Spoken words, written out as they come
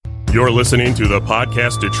You're listening to the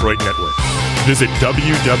Podcast Detroit Network. Visit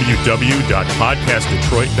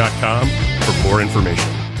www.podcastdetroit.com for more information.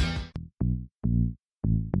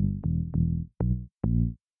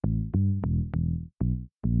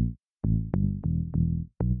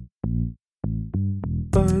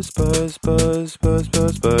 Buzz, buzz, buzz, buzz,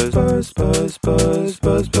 buzz, buzz, buzz, buzz, buzz, buzz,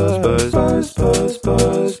 buzz, buzz,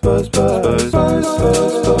 buzz, buzz, buzz, buzz,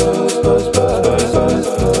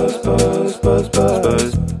 buzz, buzz,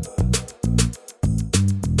 buzz.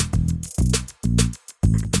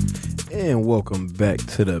 And welcome back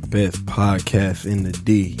to the best podcast in the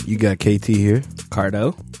D. You got KT here,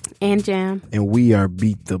 Cardo, and Jam. and we are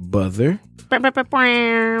Beat the Buzzer.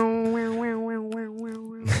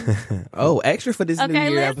 Oh, extra for this New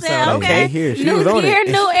Okay, Year listen. episode. Okay, here. She new was on year,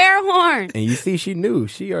 it. new air horn. And you see, she knew.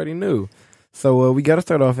 She already knew. So we got to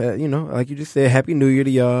start off at, like you just said, Happy New Year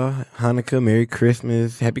to y'all. Hanukkah, Merry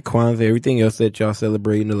Christmas, Happy Kwanzaa, everything else that y'all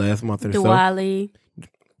celebrating the last month or so. Diwali.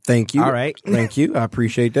 Thank you. All right. Thank you. I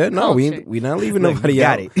appreciate that. No, we not leaving nobody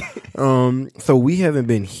Got out. it. So we haven't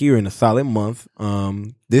been here in a solid month.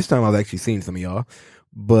 This time I've actually seen some of y'all.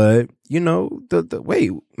 But,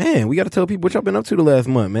 wait, man, we got to tell people what y'all been up to the last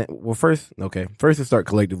month, man. Well, first to start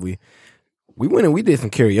collectively. We went and we did some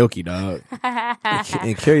karaoke, dog.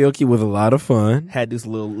 And karaoke was a lot of fun. Had this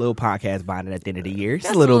little podcast bonding at the end of the year. Just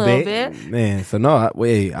Just a little bit. Man, so no,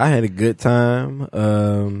 I had a good time.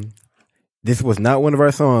 This was not one of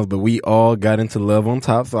our songs, but we all got into Love on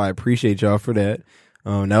Top, so I appreciate y'all for that.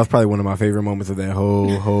 That was probably one of my favorite moments of that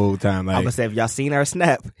whole time. I'm Like, gonna say, if y'all seen our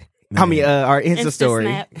snap, Man. our Insta story,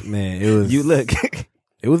 Snap. man, it was you look.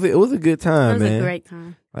 it was a good It time, was man. a great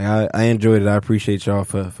time. Like I enjoyed it. I appreciate y'all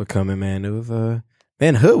for coming, man. It was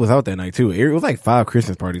man, Hood was out that night too. It was like 5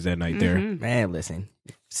 Christmas parties that night there. Man, listen,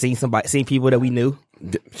 seen people that we knew.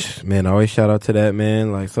 Man, I always shout out to that,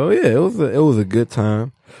 man. Like, so yeah, it was a good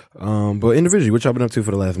time. But individually, what y'all been up to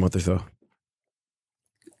for the last month or so?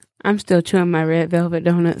 I'm still chewing my red velvet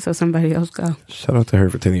donut, so somebody else go. Shout out to her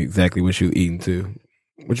for telling you exactly what you eating too.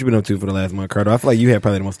 What you been up to for the last month, Carter? I feel like you had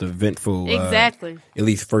probably the most eventful, Exactly. at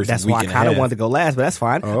least first That's week why I and a kind of half. wanted to go last, but that's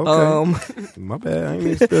fine. Oh, okay. My bad. I ain't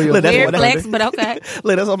mean to spill your Look, that's Weird what- flex, but okay.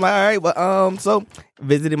 Look, that's what I'm like. All right, but so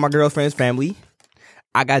visited my girlfriend's family.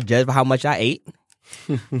 I got judged by how much I ate.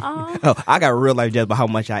 Oh, Oh, I got real life judged by how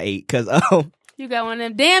much I ate because you got one of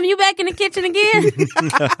them. Damn, you back in the kitchen again?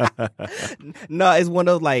 no, it's one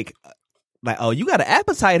of those like oh, you got an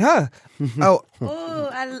appetite, huh? Oh, Ooh,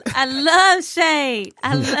 I love shade.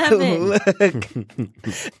 I love it.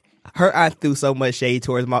 look. Her aunt threw so much shade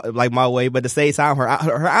towards my way, but at the same time, her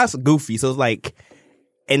aunt's goofy, so it's like,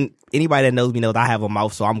 and anybody that knows me knows I have a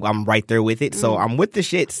mouth, so I'm right there with it. So I'm with the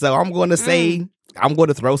shit. So I'm going to say, I'm going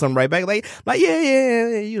to throw something right back, like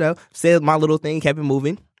yeah, said my little thing, kept it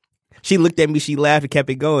moving. She looked at me, she laughed, and kept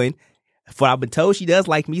it going. For I've been told she does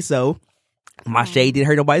like me, so my shade didn't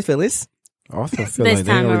hurt nobody's feelings. I also feel This like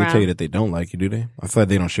they time don't really around. tell you that they don't like you, do they? I feel like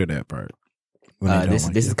they don't share that part. When they don't This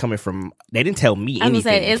like is you. coming from. They didn't tell me I was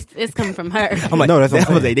gonna anything. say it's coming from her. I'm like, No, that's what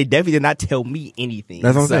I'm saying. they definitely did not tell me anything.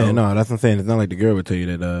 That's what I'm So, saying. No, that's what I'm saying. It's not like the girl would tell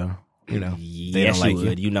you that. They yes, don't like she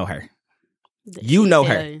would. you. You know her. You know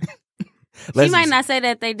her. She Let's- might not say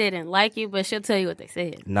that they didn't like you, but she'll tell you what they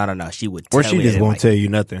said. No. She would. Or tell she me just they won't like- tell you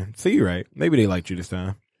nothing. So you're right. Maybe they liked you this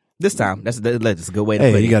time. This time, that's a good way to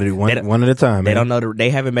Hey, put it. you got to do They don't- one at a time. They man. don't know. They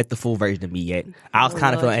haven't met the full version of me yet. I was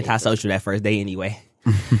kind of Lord feeling antisocial that first day anyway.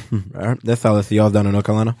 All right, that's solid. So y'all down in North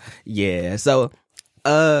Carolina? Yeah. So,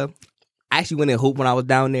 I actually went and hooped when I was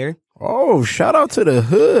down there. Oh, shout out to the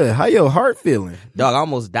hood. How your heart feeling? Dog, I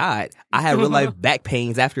almost died. I had real life back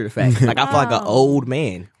pains after the fact. Like I feel like an old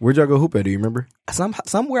man. Where'd y'all go hoop at? Do you remember?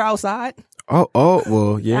 Somewhere outside. Oh,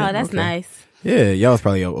 well, yeah. Oh, that's okay. nice. Yeah, y'all was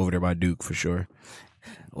probably over there by Duke for sure.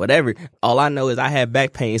 Whatever. All I know is I had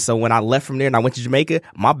back pain. So when I left from there and I went to Jamaica,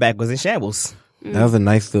 my back was in shambles. That was a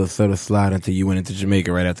nice little sort of slide until you went into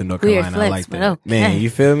Jamaica right after North Weird Carolina. I flex, like but that. okay. Man, you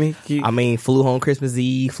feel me? I mean, flew home Christmas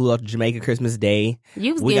Eve, flew out to Jamaica Christmas Day.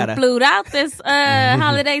 You was We getting gotta- flued out this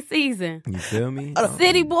holiday season. You feel me?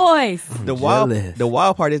 City boys. The jealous.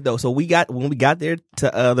 wild part is though, so when we got there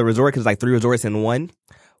to the resort, because like 3 resorts in one,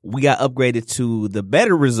 we got upgraded to the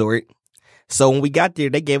better resort. So when we got there,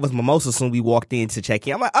 they gave us mimosas when we walked in to check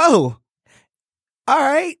in. I'm like, oh, all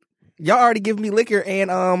right, y'all already giving me liquor, and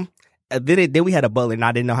then we had a butler, and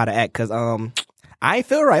I didn't know how to act because I ain't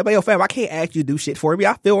feel right. But yo, fam, I can't ask you to do shit for me.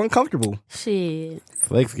 I feel uncomfortable. Shit.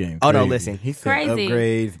 Flex game. Oh, no, crazy. listen. He said Crazy.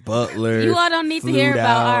 upgrades, Butler. You all don't need to hear flued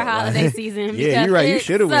about our out, holiday like- season. Yeah, you're right. You because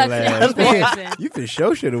should have it went sucks in last. comparison. You for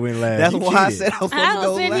sure should have went last. That's You why I cheated. said I was supposed I to was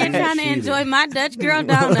go sitting here last. trying to Cheated. enjoy my Dutch girl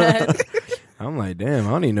donut I'm like, damn,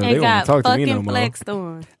 I don't even know they and want got to talk to me fucking no more. flexed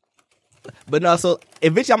on. But no, so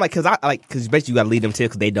eventually I'm like, because basically you got to leave them tips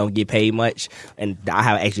because they don't get paid much. And I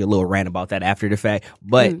have actually a little rant about that after the fact.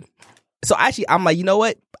 But so actually, I'm like, you know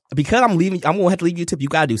what? Because I'm going to have to leave you a tip. You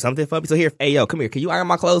got to do something for me. So here, hey, yo, come here. Can you iron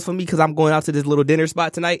my clothes for me? Because I'm going out to this little dinner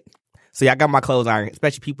spot tonight. So yeah, I got my clothes ironed.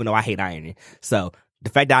 Especially people know I hate ironing. So the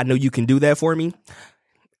fact that I know you can do that for me,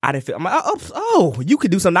 I didn't feel, I'm like, oh, you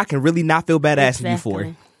could do something I can really not feel bad asking you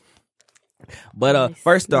for. But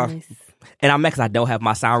first off, and I'm mad because I don't have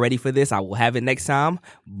my sound ready for this. I will have it next time.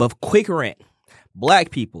 But quick rant.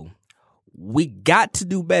 Black people, we got to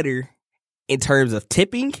do better in terms of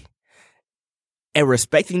tipping and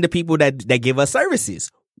respecting the people that give us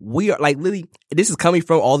services. We are like literally, this is coming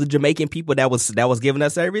from all the Jamaican people that was giving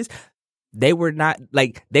us service. They were not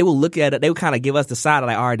like, they will look at it, they would kind of give us the side of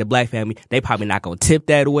like, all right, the black family, they probably not gonna tip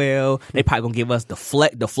that well. They probably gonna give us the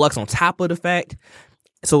flux on top of the fact.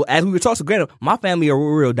 So as we were talking, granted, my family are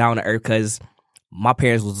real down to earth because my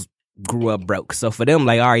parents grew up broke. So for them,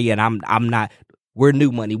 like, all right, yeah, and I'm not, we're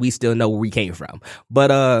new money. We still know where we came from.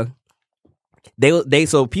 But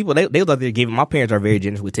so people they was out there giving, my parents are very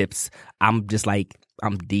generous with tips. I'm just like,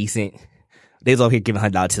 I'm decent. They was over here giving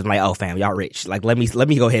 $100 tips. I'm like, oh fam, y'all rich. Like let me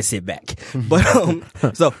go ahead and sit back. But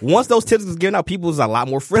so once those tips was given out, people was a lot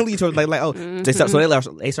more friendly towards like oh they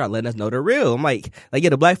start letting us know they're real. I'm like yeah,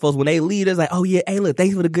 the black folks when they leave, it's like, oh yeah, hey look,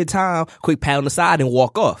 thanks for the good time. Quick pat on the side and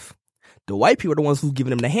walk off. The white people are the ones who's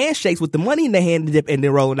giving them the handshakes with the money in the hand and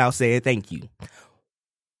then rolling out saying thank you.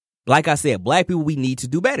 Like I said, black people, we need to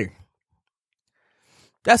do better.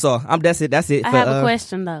 That's all. That's it. I have a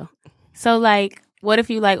question though. So like, what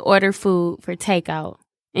if you like order food for takeout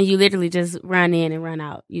and you literally just run in and run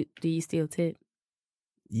out? Do you still tip?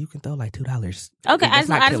 You can throw like $2. Okay,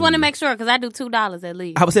 I just want to make sure because I do $2 at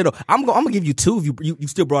least. I would say though, I'm gonna give you $2 if you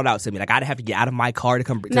still brought it out to me. Like I'd have to get out of my car to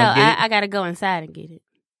come get it. I gotta go inside and get it.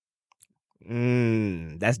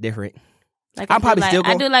 That's different. Like I'm probably still.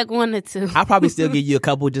 I do like 1 or 2. I'll probably still give you a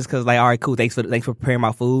couple just because like, all right, cool. Thanks for preparing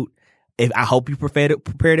my food. If I hope you prepared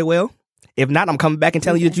it well. If not, I'm coming back and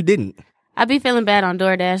telling you that you didn't. I be feeling bad on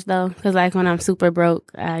DoorDash though, because like when I'm super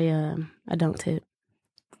broke, I don't tip.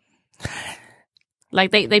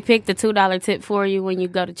 Like they pick the $2 tip for you when you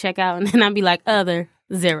go to check out, and then I'd be like, other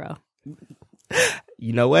 $0.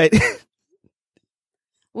 You know what?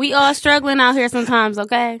 We all struggling out here sometimes,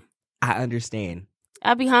 okay? I understand.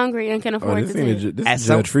 I be hungry and can afford to tip. This is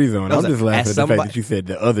Judge Free Zone. I'm just laughing at the fact that you said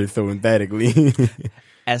the other so emphatically.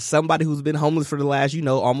 As somebody who's been homeless for the last,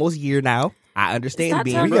 almost year now, I understand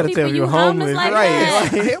being. We gotta tell you homeless, like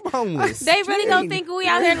right? I'm homeless. They really gonna think we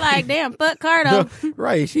out here like, damn, fuck Cardo.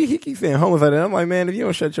 Right? He keeps saying homeless like that. I'm like, man, if you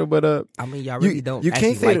don't shut your butt up, I mean, y'all really don't. You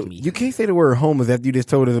can't say me. You can't say the word homeless after you just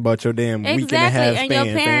told us about your damn week and a half span. And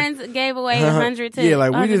your parents gave away 100 tips. Yeah,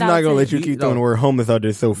 like we just not gonna let you keep throwing the word homeless out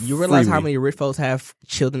there. So you realize how many rich folks have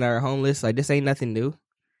children that are homeless? Like this ain't nothing new.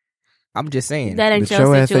 I'm just saying that ain't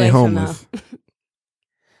your situation though.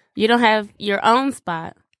 You don't have your own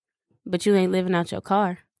spot, but you ain't living out your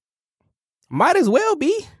car. Might as well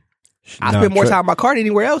be. I spend more time in my car than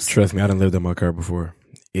anywhere else. Trust me, I done lived in my car before.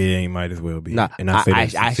 It ain't might as well be. Nah, and I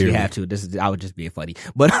actually have to. I would just be funny,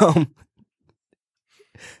 but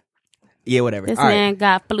yeah, whatever. This man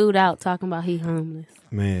got flued out talking about he homeless.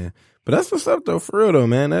 Man. But that's what's up, though, for real, though,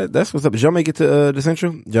 man. That's what's up. Did y'all make it to the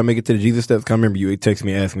Central? Did y'all make it to the Jesus Steps? I remember you text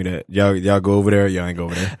me and asked me that. Y'all go over there? Y'all ain't go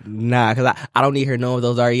over there? Nah, because I don't need her to know what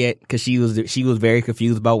those are yet, because she was very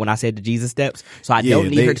confused about when I said the Jesus Steps. So I don't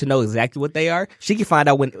need her to know exactly what they are. She can find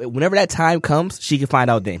out whenever that time comes, she can find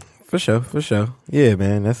out then. For sure. Yeah,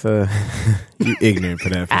 man, that's you ignorant for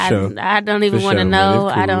that, for sure. I don't even want to know. Cool.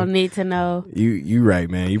 I don't need to know. You right,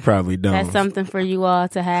 man. You probably don't. That's something for you all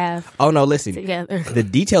to have. Oh no, listen. Together. The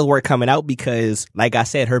details weren't coming out because, like I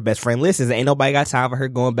said, her best friend listens. Ain't nobody got time for her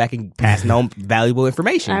going back and passing on valuable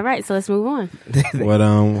information. All right, so let's move on. What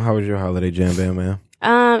how was your holiday, Jam Bam, man?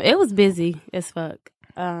 It was busy as fuck.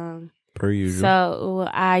 Per usual. So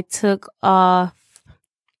I took off.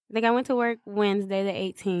 I think I went to work Wednesday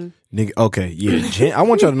the 18th. Nigga, okay, yeah. Jan, I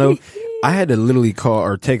want y'all to know, I had to literally call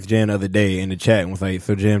or text Jan the other day in the chat and was like,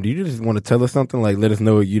 so Jam, do you just want to tell us something? Like, let us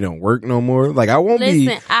know you don't work no more? Like, I won't be.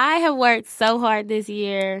 Listen, I have worked so hard this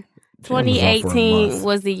year. 2018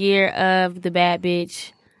 was the year of the bad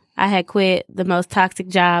bitch. I had quit the most toxic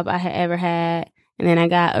job I had ever had. And then I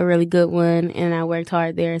got a really good one and I worked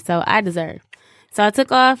hard there. So I deserve. So I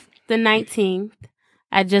took off the 19th.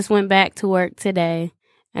 I just went back to work today.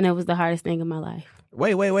 And it was the hardest thing in my life.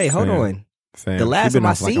 Wait. Hold on. Fam, The last she been time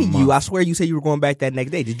I off like a seen you, month. I swear you said you were going back that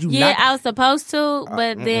next day. Did you Yeah, not? I was supposed to,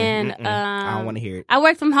 but then I don't want to hear it. I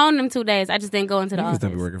worked from home them 2 days. I just didn't go into the You was office.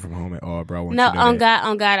 never working from home at all, bro. I want No, you to know on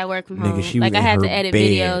that. God, I work from home. Nigga, she was like I in had her to edit bed.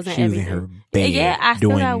 videos and She was everything. in her bed Yeah, I still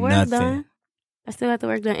doing got work nothing. done. I still got the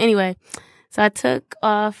work done. Anyway, so I took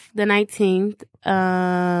off the 19th.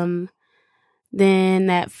 Then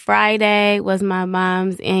that Friday was my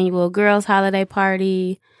mom's annual girls' holiday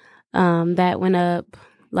party. That went up.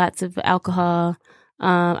 Lots of alcohol.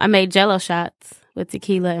 I made Jello shots with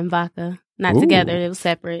tequila and vodka. Not Ooh. together. It was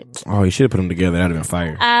separate. Oh, you should have put them together. That'd have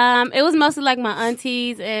been fire. It was mostly like my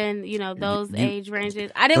aunties and those age ranges.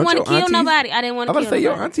 I didn't Don't want to your kill aunties- nobody. I didn't want I'm to about kill to say,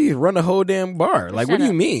 your nobody. aunties run the whole damn bar. Like, what Shut do you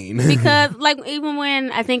up. mean? Because like even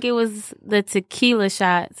when I think it was the tequila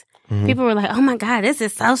shots, Mhm. people were like, "Oh my god, this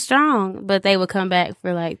is so strong!" But they would come back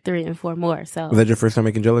for like 3 and 4 more. So Was that your first time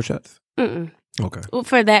making Jello shots? mm-mm. Okay. Well,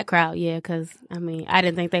 for that crowd, yeah. Because I mean, I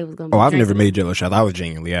didn't think they was gonna. Be Oh, I've never drinking. made Jello shots. I was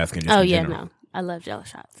genuinely asking. Just Oh in yeah, general. no, I love Jello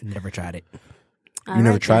shots. Never tried it. You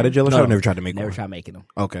never tried a Jello No, shot? Or never tried to make Never one? tried making them.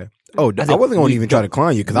 Okay. Oh, I I said, wasn't going we to even try to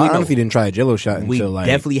clown you because I we know. honestly didn't try a Jello shot We until like.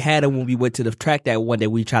 definitely had them when we went to the track that one day.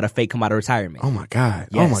 We tried to fake come out of retirement. Oh my god!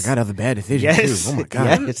 Yes. Oh my god! That was a bad decision Yes. too. Oh my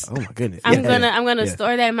god! Yes. Oh my goodness! I'm Yeah. gonna Yeah.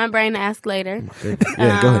 store that in my brain to ask later. Goodness.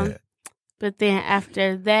 Yeah, go Um, ahead. But then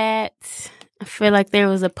after that, I feel like there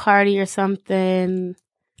was a party or something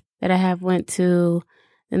that I have went to.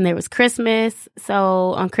 Then there was Christmas.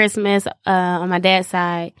 So on Christmas, on my dad's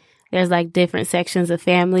side, there's like different sections of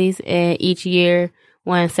families, and each year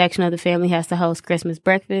one section of the family has to host Christmas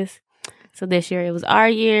breakfast. So this year it was our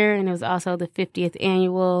year, and it was also the 50th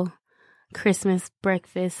annual Christmas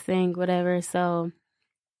breakfast thing, whatever. So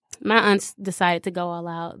my aunts decided to go all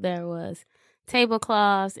out. There was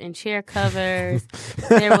tablecloths and chair covers.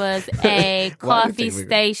 There was a coffee Why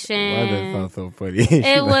station. does that sound so funny?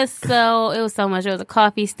 It was so much. There was a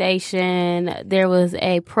coffee station. There was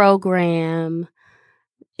a program.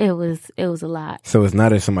 It was a lot. So it's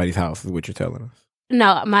not at somebody's house, is what you're telling us.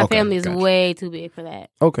 No, my Okay, family is gotcha. way too big for that.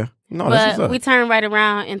 Okay. No, that's But what's we up. turned right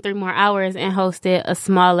around in 3 more hours and hosted a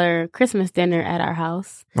smaller Christmas dinner at our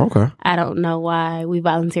house. Okay. I don't know why we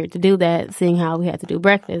volunteered to do that, seeing how we had to do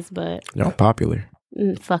breakfast, but Y'all popular.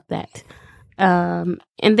 fuck that. And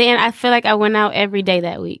then I feel like I went out every day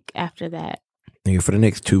that week after that. Nigga, for the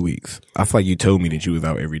next 2 weeks. I feel like you told me that you was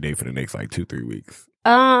out every day for the next like 2-3 weeks.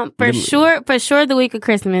 For Literally. sure, the week of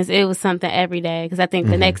Christmas, it was something every day. Because I think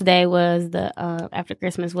the Mhm. next day was after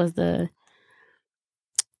Christmas was the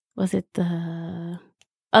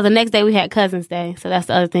next day we had Cousins Day. So that's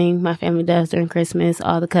the other thing my family does during Christmas.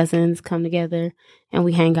 All the cousins come together and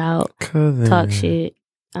we hang out, Cousin. talk shit.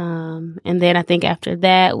 And then I think after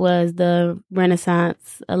that was the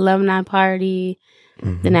Renaissance alumni party.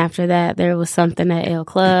 Mhm. Then after that, there was something at L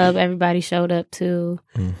Club. Everybody showed up to.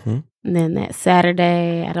 Mhm. And then that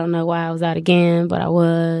Saturday, I don't know why I was out again, but I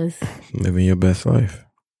was. Living your best life.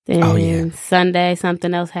 Then Oh, yeah. Sunday,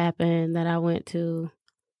 something else happened that I went to.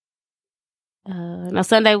 No,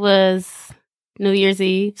 Sunday was New Year's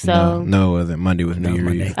Eve. So, no, it wasn't. Monday was New No, Year's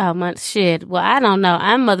Monday. Eve. oh, shit. Well, I don't know.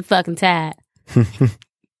 I'm motherfucking tired.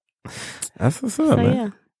 That's what's So, up, man. yeah.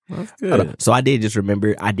 That's Hold on. good. So I did just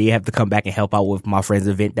remember I did have to come back and help out with my friend's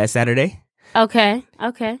event that Saturday. Okay.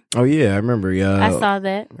 Oh yeah, I remember. Yeah, I saw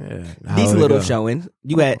that. Yeah. How Decent did it little go? showing.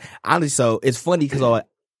 You had honestly, so it's funny because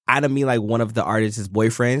I don't mean like one of the artist's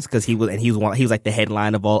boyfriends because he was like the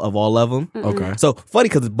headline of all of them. Okay. So funny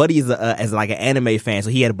because Buddy is as like an anime fan, so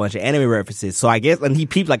he had a bunch of anime references. So I guess and he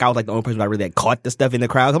peeped like I was like the only person that really like, caught the stuff in the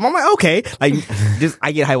crowd. So I'm like okay, like just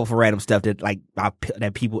I get hyped for random stuff that like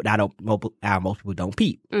that people that most people don't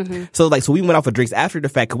peep. Mm-hmm. So we went out for drinks after the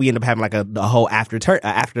fact. 'Cause we ended up having like a whole after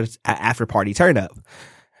party turn up.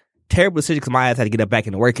 Terrible decision because my ass had to get up back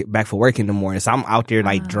for work in the morning. So I'm out there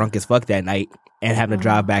like drunk as fuck that night and having to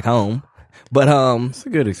drive back home. But It's a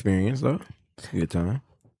good experience though. It's a good time.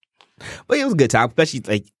 but it was a good time, especially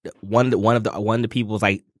like one of the people was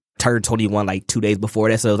like turned 21 like 2 days before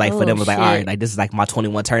that. So it was like for Oh, them it was like shit. all right, like this is like my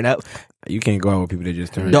 21 turn up. You can't go out with people that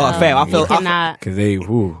just turned. No, fam, I feel- You cannot. because they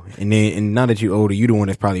and now that you older, you the one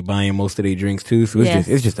that's probably buying most of their drinks too. So Yes.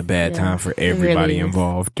 it's just a bad Yeah. time for really everybody is.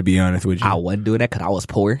 involved. To be honest with you, I wasn't doing that because I was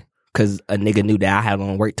poor. Because a nigga knew that I had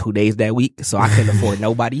on work 2 days that week, so I couldn't afford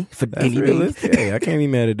nobody for that's anything. realistic. Hey, I can't be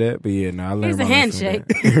mad at that. But yeah, no, I learned Here's a my lesson handshake.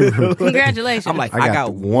 with that. Congratulations. I'm like, I I got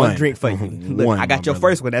got one. one drink for you. Look, One, I got my your brother.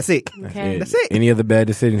 first one. That's it. Okay. That's it. Any other bad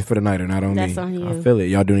decisions for the night are not on That's me. on you. I feel it.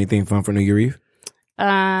 Y'all do anything fun for New Year's Eve?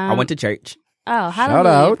 I went to church. Oh, Shout hallelujah.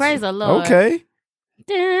 out. Praise the Lord. Okay.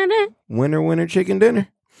 Dun-dun. Winter chicken dinner.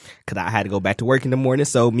 Because I had to go back to work in the morning,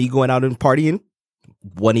 so me going out and partying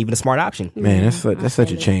wasn't even a smart option. Man, that's such a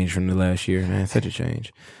feel it. change from the last year, man. Such a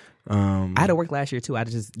change. I had to work last year too. I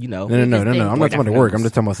just, No. just I'm not didn't talking work about the after work. those. I'm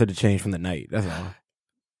just talking about set the change from the night. That's all.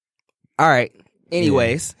 all right.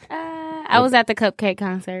 Anyways, I was at the Cupcake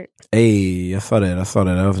concert. Hey, I saw that.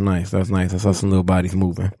 That was nice. I saw some little bodies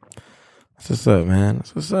moving. That's what's up, man.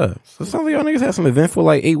 That's what's up. So it sounds like y'all niggas had some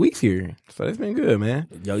eventful 8 weeks here. So it's been good, man.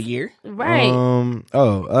 your year. Right.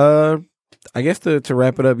 I guess to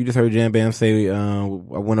wrap it up, you just heard Jam Bam say I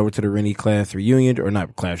went over to the Rennie class reunion, or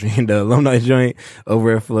not class reunion, the alumni joint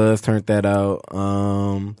over at Floods, turned that out.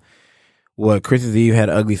 Christmas Eve had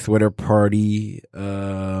an ugly sweater party,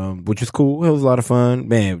 which was cool. It was a lot of fun.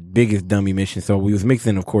 Man, biggest dummy mission. So we was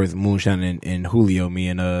mixing, of course, Moonshine and Julio, me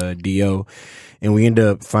and D.O., and we ended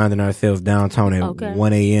up finding ourselves downtown at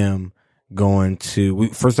 1 a.m. going to,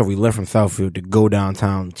 first off, we left from Southfield to go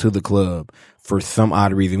downtown to the club. For some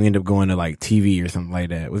odd reason, we ended up going to TV or something like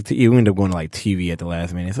that. We ended up going to TV at the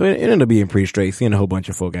last minute. So it ended up being pretty straight. Seeing a whole bunch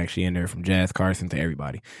of folk actually in there, from Jazz Carson to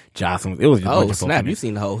everybody. Jocelyn. It was just a bunch of folk. Snap. You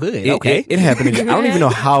seen the whole hood. Okay. It happened. I don't even know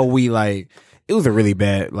how we it was a really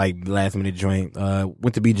bad, last minute joint.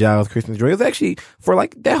 Went to B. Giles Christmas joint. It was actually for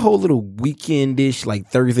that whole little weekend-ish,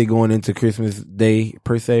 Thursday going into Christmas Day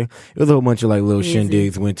per se. It was a whole bunch of little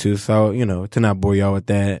shindigs went to. So, to not bore y'all with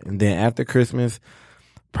that. And then after Christmas,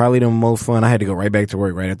 probably the most fun. I had to go right back to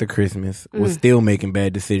work right after Christmas. Was still making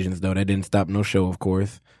bad decisions though. That didn't stop no show, of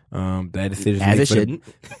course. Bad decisions. As it shouldn't.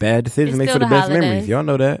 Bad decisions It's make still for the the best holidays. memories. Y'all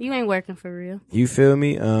know that. You ain't working for real. You feel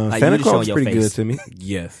me? you Santa just Claus showing is your pretty good face. to me.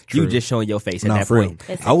 Yes. You True. just showing your face at Nah, that for real. point.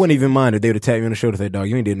 It's- I wouldn't even mind if they would have tapped me on the shoulder and said, dog,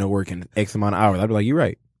 you ain't did no work in X amount of hours. I'd be like, you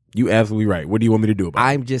right. You absolutely right. What do you want me to do about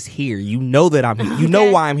I'm just here. You know that I'm here. You know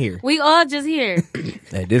Okay. why I'm here. We all just here,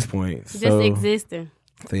 it at this point? just So, existing.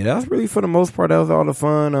 so yeah, that was really, for the most part, that was all the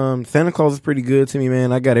fun. Santa Claus is pretty good to me,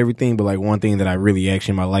 man. I got everything but one thing that I really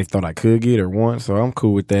actually in my life thought I could get or want, so I'm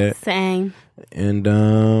cool with that. Same. And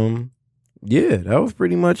yeah, that was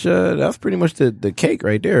pretty much the cake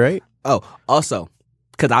right there, right? Oh, also,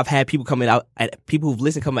 because I've had people coming out, people who've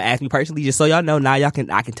listened come and ask me personally, just so y'all know, now I can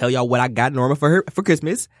tell y'all what I got Norma for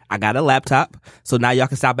Christmas. I got a laptop, so now y'all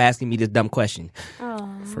can stop asking me this dumb question. Oh,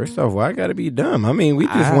 First off, why I gotta be dumb? I mean, we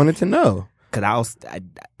just wanted to know. Because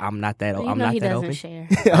I'm not that you I'm know not he that doesn't open. share.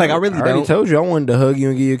 I really I already don't. told you I wanted to hug you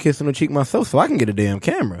and give you a kiss on the cheek myself so I can get a damn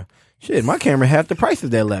camera. Shit, my camera half the price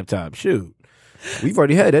of that laptop. Shoot. We've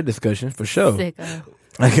already had that discussion for sure. Sicko.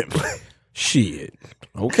 Shit.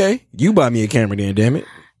 Okay. You buy me a camera then, damn it.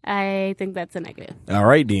 I think that's a negative. All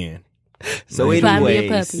right then. So Buy me a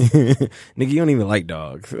anyways, puppy. Nigga, you don't even like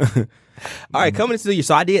dogs. all right, coming into the year.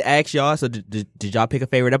 So I did ask y'all. So did y'all pick a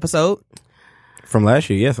favorite episode? From last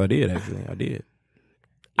year, yes, I did actually. I did.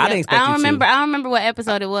 I didn't expect you to. I don't remember what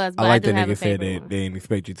episode it was, but I like do that have a nigga said favorite they one. didn't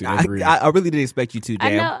expect you to. That's real. I really didn't expect you to, I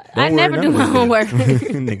Jam. know. Don't I worry, never none do of my us homework.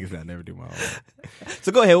 Niggas, I never do my homework.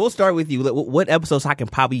 So go ahead. We'll start with you. What episodes I can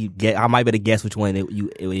probably get? I might be able to guess which one it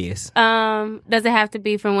is. Does it have to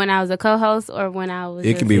be from when I was a co-host or when I was?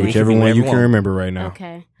 It can be just- whichever be one whatever you you can want. remember right now.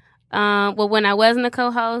 Okay. Well, when I wasn't a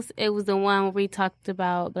co-host, it was the one where we talked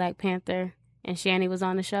about Black Panther and Shani was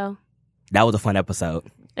on the show. That was a fun episode.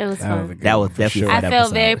 It was That fun. was a good That was one for definitely sure. fun. I felt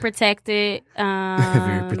episode. very protected.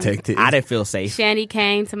 Very protected. I didn't feel safe. Shani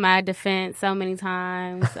came to my defense so many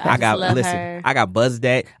times. I got just love her. I got buzzed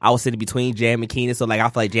at. I was sitting between Jam and Keenan, so I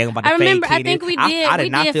feel like Jam about to I remember. fade I think Keenan. we did. I we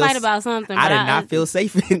not did feel fight about something. I but did not feel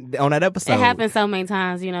safe on that episode. It happens so many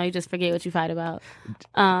times. You just forget what you fight about.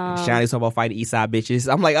 Shani was talking about fighting East Side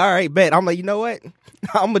bitches. I'm like, all right, bet. I'm like, you know what?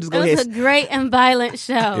 I'm gonna just go It ahead. was a great and violent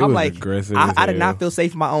show. It I'm was like, aggressive I as did hell. not feel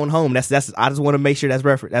safe in my own home. That's. I just want to make sure that's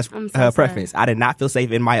I'm so sorry. preference. I did not feel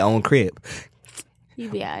safe in my own crib. You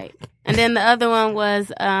be alright. And then the other one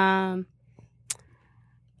was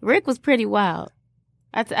Rick was pretty wild.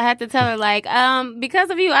 I had to tell her because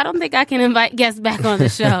of you, I don't think I can invite guests back on the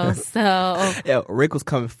show. So Yeah, Rick was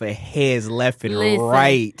coming for heads left and Listen.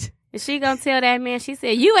 right. is she gonna tell that man? She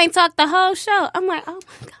said you ain't talked the whole show. I'm like, oh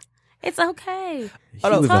my god, it's okay. She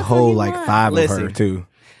was a Talk whole when you like want. 5 of her Listen. too.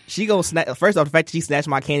 She gonna snatch. First off, the fact that she snatched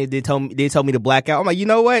my candy did tell me to black out. I'm like, you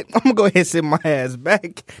know what? I'm gonna go ahead and sit my ass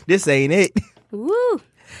back. This ain't it. Woo.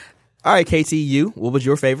 All right, KT, what was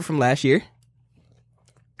your favorite from last year?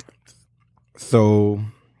 So,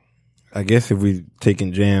 I guess if we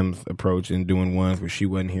taking Jam's approach and doing ones where she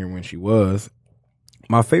wasn't here when she was,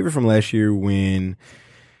 my favorite from last year when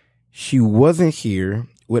she wasn't here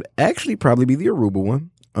would actually probably be the Aruba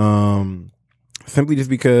one. Simply just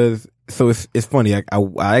because. So it's funny. I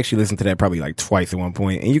actually listened to that probably like twice at one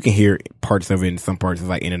point, and you can hear parts of it in some parts. It's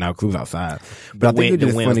like in and out because it was outside. But I think it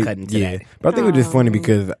was just funny. Yeah, but I think it was just funny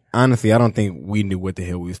because honestly, I don't think we knew what the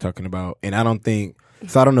hell we was talking about, and I don't think.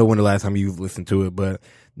 So I don't know when the last time you've listened to it, but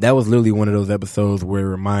that was literally one of those episodes where it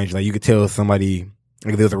reminds you, like you could tell somebody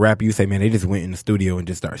Like, there was a rapper, you say, man, they just went in the studio and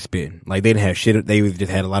just started spitting. Like, they didn't have shit. They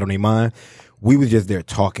just had a lot on their mind. We was just there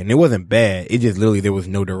talking. It wasn't bad. It just literally, there was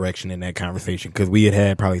no direction in that conversation because we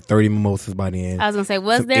had probably 30 mimosas by the end. I was going to say,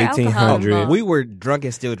 was there alcohol 1800. involved? We were drunk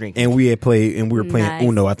and still drinking. And we had played, and we were playing Nice.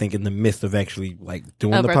 Uno, I think, in the midst of actually, like,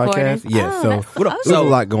 doing Of the recording? podcast. Yeah, Oh, so that's- there was a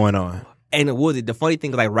lot going on. And it was the funny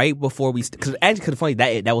thing was like right before we, because actually funny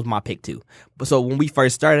that was my pick too. But so when we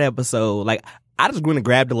first started the episode, like I just went and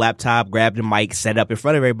grabbed the laptop, grabbed the mic, set it up in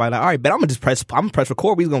front of everybody. Like, all right, but I'm gonna press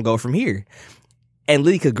record. We're gonna go from here. And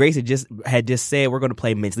Liddy, because Grace had just said we're gonna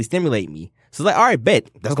play Mentally Stimulate Me. So it's like, all right, bet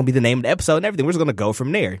that's gonna be the name of the episode and everything. We're just gonna go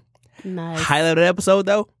from there. Nice. Highlight of the episode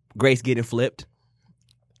though, Grace getting flipped.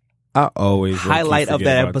 I always Highlight of forget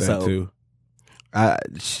that about episode. too. I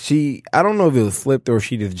don't know if it was flipped or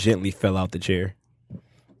she just gently fell out the chair.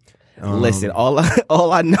 Listen,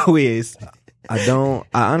 all I know is I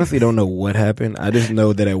honestly don't know what happened. I just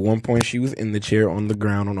know that at one point she was in the chair on the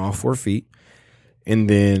ground on all 4 feet. And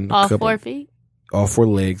then All 4 feet? all 4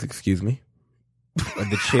 legs, excuse me. Of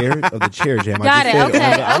the chair jam. Got it.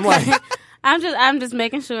 Okay. I'm like, I'm just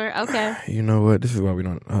making sure. Okay. you know what? This is why we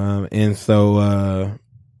don't. And so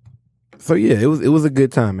yeah, it was a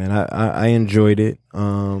good time, man. I enjoyed it.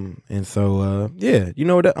 And so yeah, you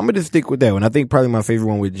know what? I'm gonna just stick with that one. I think probably my favorite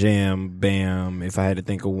one with Jam Bam, if I had to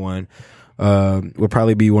think of one, would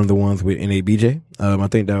probably be one of the ones with NABJ. I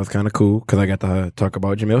think that was kind of cool because I got to talk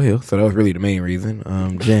about Jamel Hill, so that was really the main reason.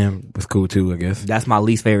 Jam was cool too, I guess. that's my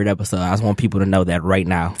least favorite episode. I just want people to know that right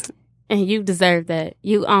now. And you deserve that.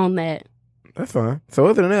 You own that. That's fine. So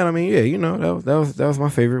other than that, I mean, yeah, you know, that was my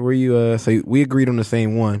favorite. Where you so we agreed on the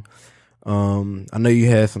same one. I know you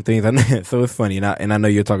had some things. So it's funny, and I know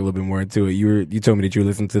you'll talk a little bit more into it. You told me that you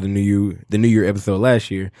listened to the New Year episode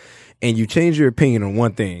last year, and you changed your opinion on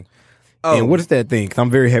one thing. Oh. And what is that thing? 'Cause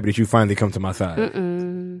I'm very happy that you finally come to my side.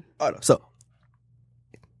 Mm-mm. So,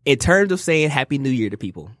 in terms of saying Happy New Year to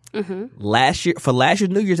people, last year's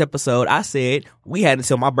New Year's episode, I said we had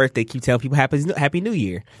until my birthday keep telling people Happy New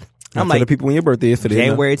Year. I'm Tell like, the people when your birthday is today.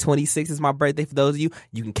 January 26th is my birthday. For those of you,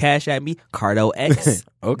 you can cash at me, Cardo X.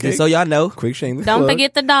 Okay. Just so y'all know. Quick shameless Don't plug.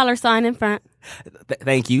 forget the $ in front.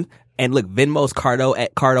 Thank you. And look, Venmo's Cardo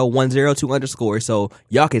at Cardo102_. So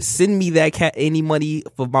y'all can send me that any money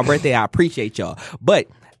for my birthday. I appreciate y'all. But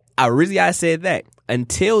I said that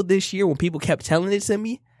until this year when people kept telling it to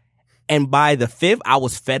me, and by the 5th I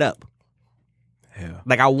was fed up. Hell.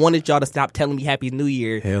 Like I wanted y'all to stop telling me Happy New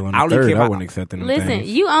Year. Hell, on I the don't even third, care I about- wasn't accepting them Listen, things.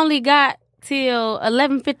 you only got till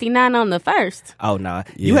 11:59 on the 1st. Oh no,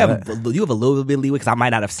 you Yeah. have a little bit of leeway because I might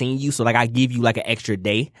not have seen you, so like I give you like an extra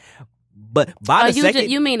day. But by Oh, the second,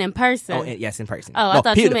 you mean in person? oh yes, in person. Oh, I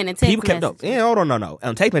thought you meant in text People kept messages. hold on, no.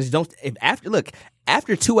 Text messages don't. If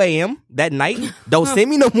after 2 a.m. that night, don't send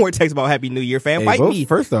me no more texts about Happy New Year, fam. Hey, Fight both- me.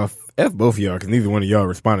 First off, F both of y'all, because neither one of y'all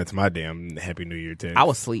responded to my damn Happy New Year text. I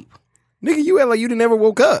was asleep. Nigga, you act like you never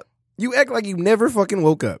woke up. You act like you never fucking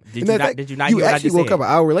woke up. Did And you that not- fact, did you not You hear what I actually just woke said? up an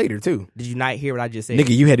hour later, too. Did you not hear what I just said?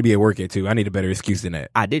 Nigga, you had to be at work at 2. I need a better excuse than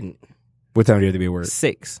that. I didn't. What time do you have to be at work?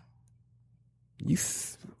 6.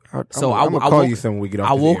 I'm So going to I call woke- you something we get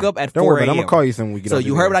off I this woke air. up at Don't 4 worry, I'm going a.m. to call you something we get So off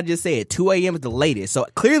you this heard air. what I just said. 2 a.m. is the latest. So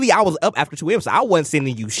clearly I was up after 2 a.m. So I wasn't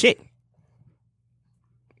sending you shit.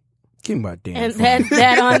 Give me my damn And phone. that's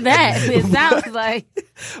that on that. It sounds like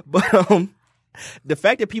But the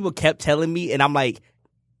fact that people kept telling me, and I'm like,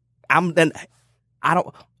 my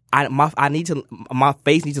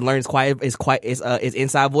face needs to learn its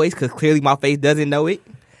inside voice because clearly my face doesn't know it.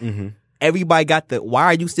 Mm-hmm. Everybody got the why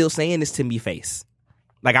are you still saying this to me face.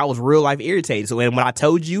 Like I was real life irritated. So when I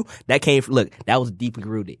told you that that was deeply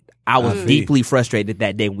rooted. I was see. deeply frustrated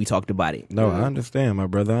that day when we talked about it. No, I understand, my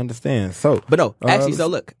brother. I understand. So, But no, actually, let's so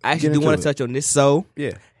look, I actually get do into want it. to touch on this. So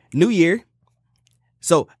yeah. New Year.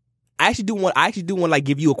 So I actually do want to like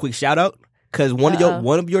give you a quick shout out because one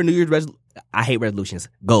of your New Year's I hate resolutions,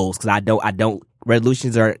 goals, because I don't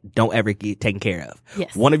resolutions don't ever get taken care of.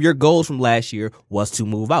 Yes. One of your goals from last year was to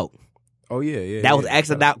move out. Oh, yeah. That was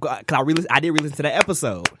actually because I did re-listen to that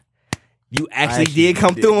episode. You actually actually did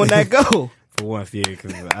come did. through on that goal. For once, yeah,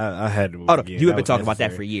 because I had to move Hold on, again. you have That been was talking about that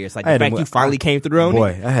necessary. for years. Like I the had to fact move- you finally came through on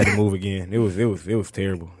Boy, it. I had to move again. It was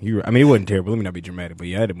terrible. I mean, it wasn't terrible. Let me not be dramatic, but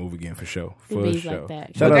yeah, I had to move again for sure. For It be sure. like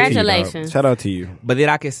that. Shout out to you, dog. Congratulations. Shout out to you. But then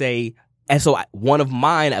I can say, and so one of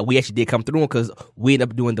mine, we actually did come through because we ended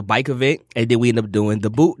up doing the bike event, and then we ended up doing the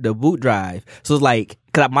boot drive. So it's like,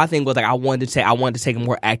 because my thing was like, I wanted to take a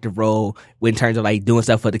more active role in terms of like doing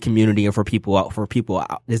stuff for the community and for people out,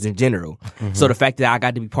 just in general. Mm-hmm. So the fact that I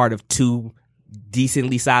got to be part of 2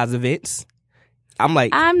 decently sized events, I'm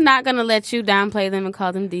like, I'm not gonna let you downplay them and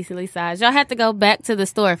call them decently sized. Y'all have to go back to the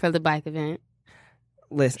store for the bike event.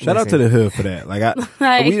 Shout out to the hood for that. Like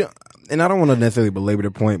and I don't want to necessarily belabor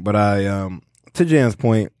the point, but to Jan's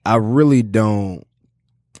point, I don't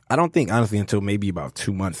think honestly until maybe about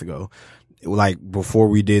 2 months ago, like before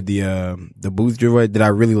we did the boots giveaway, did I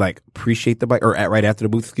really like appreciate the bike, or right after the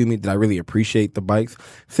boots, did I really appreciate the bikes?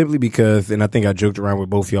 Simply because, and I think I joked around with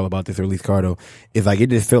both y'all about this, or at least Cardo, is like it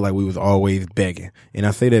just felt like we was always begging. And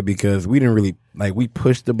I say that because we didn't really, like, we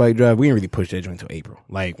pushed the bike drive, we didn't really push that joint until April.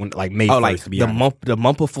 Like when, like May 1st, to be honest. The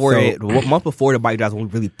month before the bike drive when we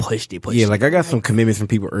really pushed it. Yeah, like I got some commitments from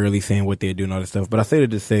people early saying what they're doing, all this stuff. But I say that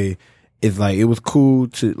to say, it's like it was cool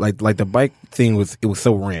to like the bike thing was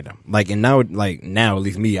so random. Like, and now at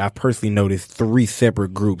least me, I've personally noticed 3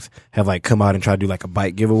 separate groups have like come out and try to do like a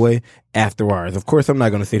bike giveaway after ours. Of course, I'm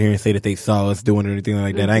not gonna sit here and say that they saw us doing it or anything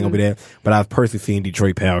like that. I ain't gonna be that. But I've personally seen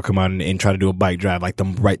Detroit Power come out and try to do a bike drive like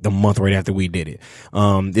the month right after we did it.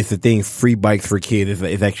 It's the thing, Free Bikes for Kids.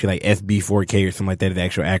 It's actually like SB4K or something like that. Is the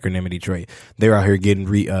actual acronym in Detroit. They're out here getting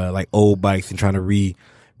like old bikes and trying to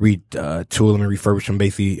retool them and refurbish them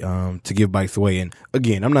basically to give bikes away. And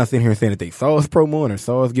again, I'm not sitting here saying that they saw us promoting or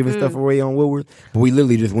saw us giving stuff away on Woodward, but we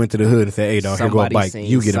literally just went to the hood and said, hey dog, here go a bike,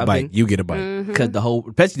 you get a bike, you get a bike. Because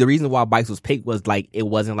especially the reason why bikes was picked was like it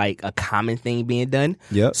wasn't like a common thing being done.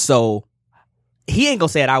 Yep. So he ain't gonna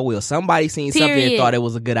say it, I will. Somebody seen something and thought it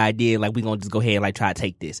was a good idea, like we gonna just go ahead and like try to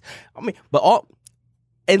take this. I mean, but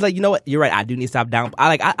and like, you know what? You're right. I do need to stop down.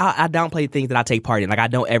 I downplay things that I take part in. Like I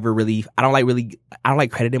don't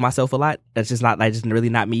like crediting myself a lot. That's just really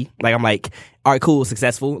not me. Like I'm like, all right, cool,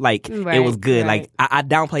 successful. Like it was good. Right. Like I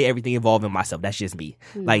downplay everything involving myself. That's just me.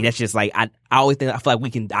 Like that's just like I always think, I feel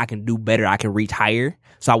like I can do better. I can reach higher.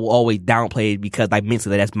 So I will always downplay it because like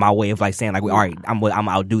mentally that's my way of like saying like, all right, I'm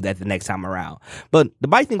outdo that the next time around. But the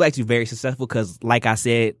bike thing was actually very successful because like I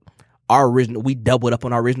said, we doubled up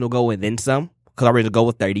on our original goal and then some. Because our original goal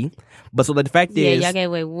was 30. But so the fact is... y'all gave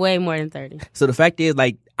away way more than 30. So the fact is,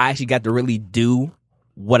 like, I actually got to really do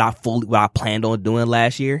what I planned on doing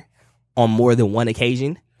last year on more than one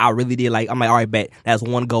occasion. I really did, like, I'm like, all right, bet. That's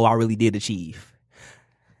one goal I really did achieve.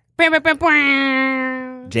 Jam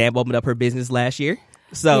opened up her business last year.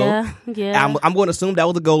 So, yeah. I'm going to assume that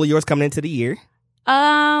was a goal of yours coming into the year.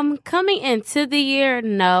 Coming into the year,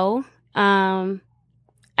 no. I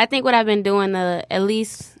think what I've been doing at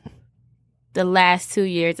least the last 2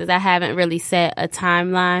 years is I haven't really set a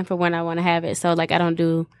timeline for when I want to have it. So like I don't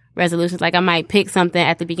do resolutions. Like I might pick something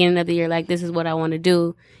at the beginning of the year, like this is what I want to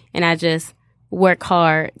do, and I just work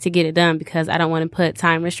hard to get it done because I don't want to put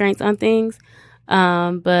time restraints on things.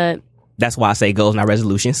 But that's why I say goals, not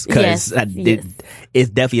resolutions, because it's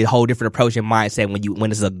definitely a whole different approach and mindset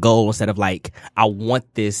when it's a goal instead of like I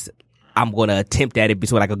want this. I'm going to attempt at it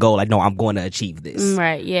between like a goal. Like, no, I'm going to achieve this.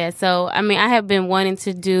 Right. Yeah. So, I mean, I have been wanting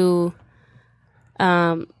to do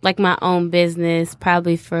like my own business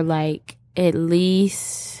probably for like at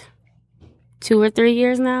least 2 or 3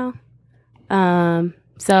 years now.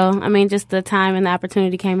 So I mean, just the time and the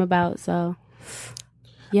opportunity came about. So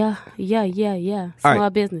yeah. Small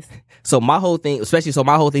business. So my whole thing,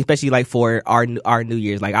 especially like for our New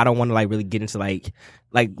Year's, like I don't want to like really get into like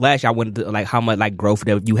last year I went to like how much like growth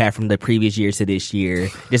that you had from the previous year to this year,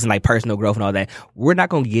 just in like personal growth and all that. We're not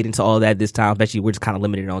going to get into all that this time, especially we're just kind of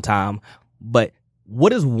limited on time. But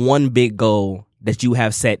what is one big goal that you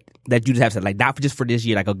have set, like not just for this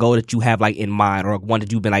year, like a goal that you have like in mind, or one that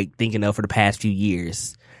you've been like thinking of for the past few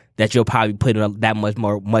years that you'll probably put that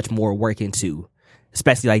much more work into,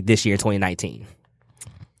 especially like this year, 2019?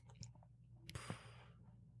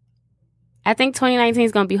 I think 2019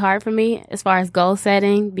 is going to be hard for me as far as goal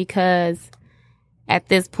setting because at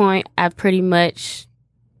this point I've pretty much,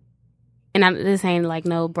 and this ain't like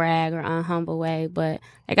no brag or unhumble way, but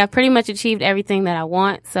like I pretty much achieved everything that I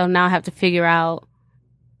want. So now I have to figure out,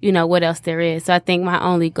 what else there is. So I think my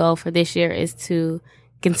only goal for this year is to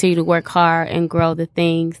continue to work hard and grow the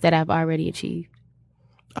things that I've already achieved.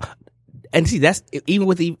 And see, that's even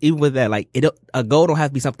with that, like a goal don't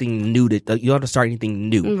have to be something new. You don't have to start anything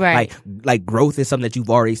new. Right. Like growth is something that you've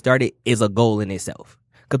already started is a goal in itself.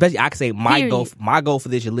 Because I can say my goal for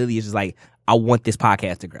this year, Lily, is just like I want this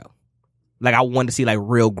podcast to grow. Like I want to see like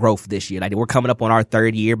real growth this year. Like we're coming up on our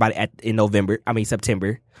 3rd year in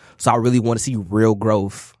September. So I really want to see real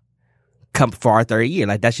growth come for our 3rd year.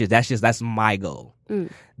 Like that's my goal.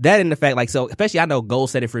 That and the fact, like, so especially I know goal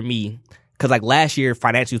setting for me, because like last year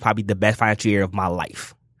financially was probably the best financial year of my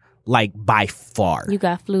life, like by far. You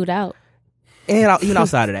got flued out. And even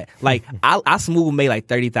outside of that, like I smooth made like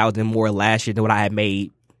 $30,000 more last year than what I had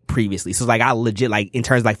made previously. So it's like I legit, like in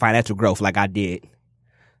terms of like financial growth, like I did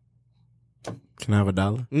Can I have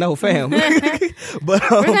 $1? No, fam. But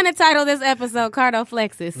We're gonna title this episode "Cardo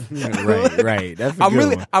Flexes." right. That's a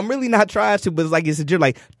good one. I'm really not trying to, but it's like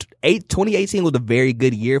 2018 was a very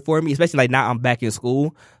good year for me, especially like now I'm back in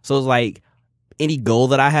school. So it's like any goal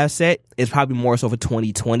that I have set is probably more so for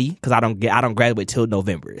 2020 because I don't graduate till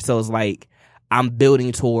November. So it's like I'm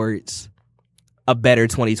building towards a better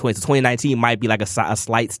 2020. So 2019 might be like a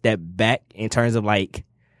slight step back in terms of like,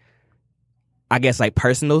 I guess like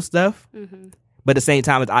personal stuff. Mm-hmm. But at the same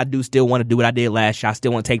time, I do still want to do what I did last year. I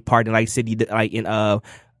still want to take part in like city, like in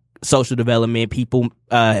social development, people,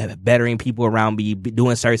 bettering people around me,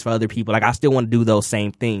 doing service for other people. Like I still want to do those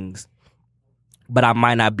same things, but I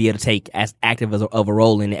might not be able to take as active of a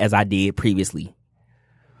role in it as I did previously.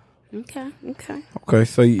 Okay.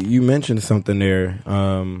 So you mentioned something there.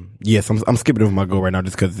 Yes, I'm skipping over my goal right now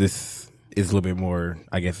just because this is a little bit more,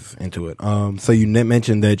 I guess, into it. So you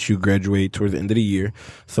mentioned that you graduate towards the end of the year.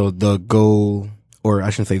 So the goal, or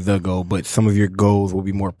I shouldn't say the goal, but some of your goals will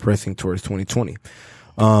be more pressing towards 2020.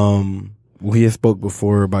 We had spoke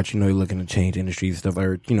before about, you're looking to change industries stuff,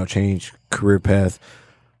 or, change career paths.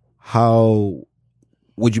 How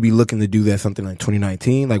would you be looking to do that something like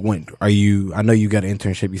 2019? Like when I know you got an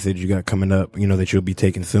internship you said you got coming up, that you'll be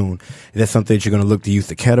taking soon. Is that something that you're going to look to use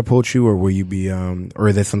to catapult you, or will you be, or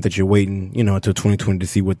is that something that you're waiting, until 2020 to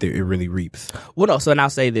see what it really reaps? Well, no, so and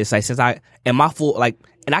I'll say this, like, since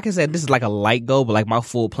and I can say this is like a light goal, but like my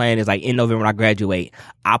full plan is like in November when I graduate,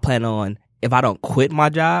 I plan on, if I don't quit my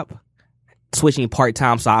job, switching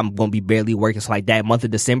part-time, so I'm going to be barely working. So like that month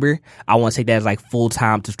of December, I want to take that as like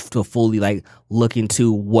full-time to fully like look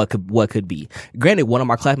into what could be. Granted, one of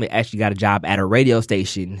my classmates actually got a job at a radio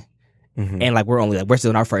station, and like we're still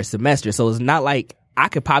in our first semester, so it's not like I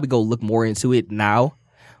could probably go look more into it now.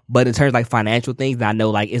 But in terms of like financial things, I know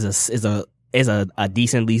like is a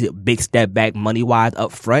decently big step back money-wise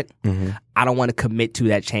up front. I don't want to commit to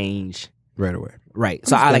that change right away. Right.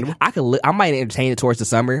 So I might entertain it towards the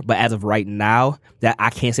summer, but as of right now, that I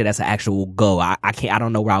can't say that's an actual goal. I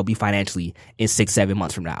don't know where I'll be financially in 6-7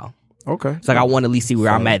 months from now. Okay. So like I want to at least see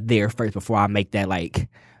where I'm at there first before I make that like,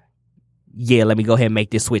 yeah, let me go ahead and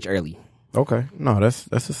make this switch early. Okay. No, that's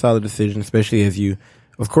a solid decision, especially as you,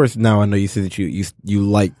 of course, now I know you said that you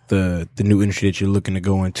like the new industry that you're looking to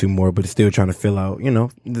go into more, but still trying to fill out,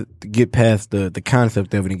 to get past the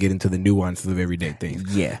concept of it and get into the nuances of everyday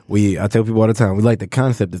things. Yeah. I tell people all the time, we like the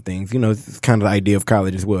concept of things. It's kind of the idea of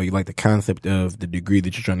college as well. You like the concept of the degree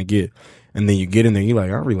that you're trying to get. And then you get in there and you're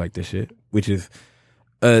like, I really like this shit, which is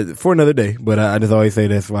for another day. But I just always say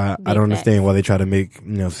that's why I don't understand why they try to make,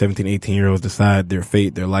 17, 18-year-olds decide their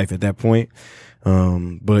fate, their life at that point.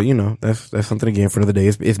 But that's something again for another day.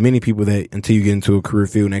 It's many people that until you get into a career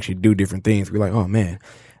field and actually do different things, we're like, oh man,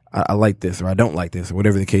 I like this or I don't like this or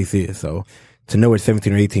whatever the case is. So to know at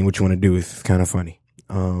 17 or 18 what you want to do is kind of funny.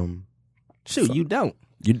 You don't.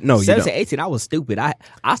 You 17, 18, I was stupid. I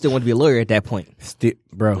still want to be a lawyer at that point.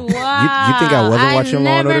 Bro, Wow. you think I wasn't watching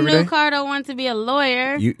Law and Order every day? I never knew Cardo wanted to be a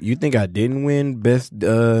lawyer. You think I didn't win best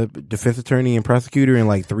defense attorney and prosecutor in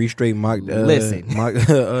like 3 straight mock joints?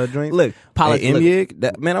 Look,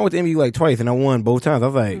 MBA, man, I went to MBA like twice and I won both times. I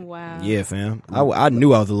was like, wow. Yeah, fam. I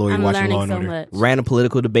knew I was a lawyer watching Law and Order. Much. Random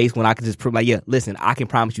political debates when I could just prove like, yeah, listen, I can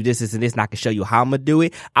promise you this, and this, and I can show you how I'm gonna do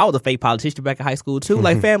it. I was a fake politician back in high school too.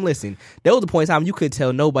 Like, fam, listen, there was a point in time you could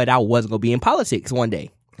tell nobody I wasn't gonna be in politics one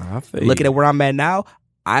day. Looking at where I'm at now,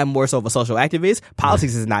 I'm more so of a social activist.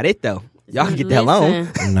 Politics is not it though. Y'all can get that alone.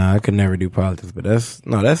 Nah, I could never do politics, but that's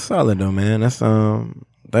solid though, man. That's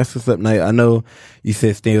what's up. Now, I know you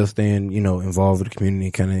said still staying, involved with the community,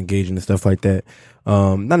 kind of engaging and stuff like that.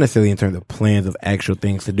 Not necessarily in terms of plans of actual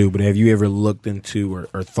things to do, but have you ever looked into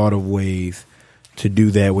or thought of ways to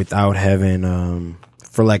do that without having,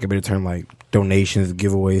 for lack of a better term, like donations,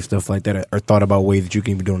 giveaways, stuff like that, or thought about ways that you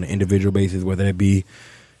can be doing on an individual basis, whether that be,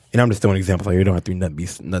 and I'm just throwing examples like you don't have to be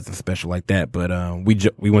nothing special like that, but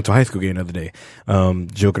we went to a high school game the other day,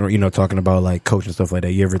 joking, talking about like coaching and stuff like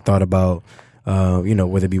that. You ever thought about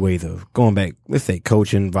whether it be ways of going back, let's say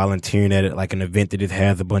coaching, volunteering at it, like an event that just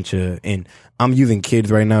has a bunch of, and I'm using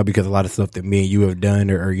kids right now because a lot of stuff that me and you have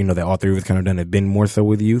done or that all three of us kind of done have been more so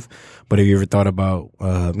with youth. But have you ever thought about,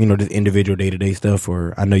 just individual day-to-day stuff?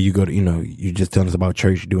 Or I know you go to, you just telling us about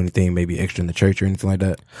church, you do anything maybe extra in the church or anything like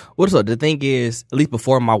that? Well, so the thing is, at least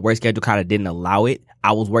before my work schedule kind of didn't allow it,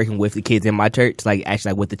 I was working with the kids in my church, like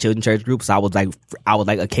actually like with the children's church group. So I was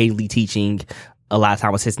like occasionally teaching. A lot of time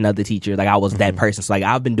I was assisting other teachers. Like I was that person. So like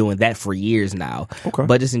I've been doing that for years now. Okay.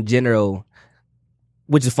 But just in general,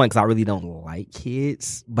 which is fun because I really don't like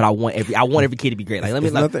kids, but I want every kid to be great. Like, let me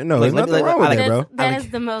There's nothing wrong with that, bro. That is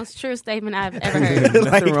the most true statement I've ever heard.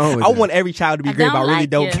 Nothing wrong with I that. want every child to be great, but I really like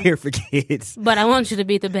don't you. care for kids. But I want you to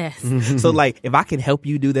be the best. So like, if I can help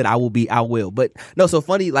you do that, I will. But no, so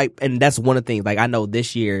funny, like, and that's one of the things. Like, I know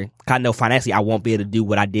this year, I know financially, I won't be able to do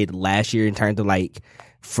what I did last year in terms of like,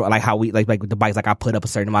 for like how we like with the bikes. Like, I put up a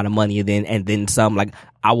certain amount of money and then some. Like,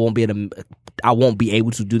 I won't be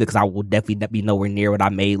able to do that because I will definitely not be nowhere near what I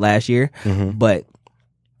made last year. But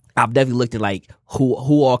I've definitely looked at like who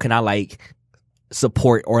all can I like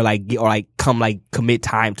support or commit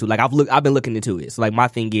time to. Like, I've been looking into it. So like, my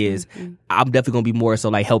thing is I'm definitely gonna be more so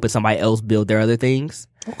like helping somebody else build their other things.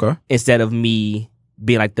 Okay. Instead of me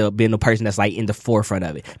being the person that's like in the forefront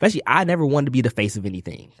of it. Especially, I never wanted to be the face of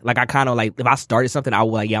anything. Like, I kind of like, if I started something, I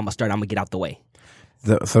was like, yeah, I'm gonna get out the way.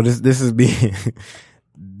 So this is being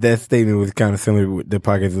that statement was kind of similar to the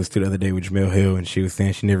podcast I listened to the other day with Jamel Hill, and she was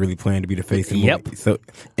saying she never really planned to be the face of the movie. So,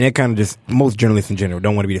 and it kind of just, most journalists in general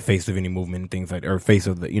don't want to be the face of any movement and things like that, or face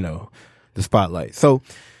of the, the spotlight. So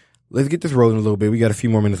let's get this rolling a little bit. We got a few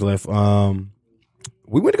more minutes left.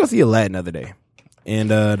 We went to go see Aladdin the other day, and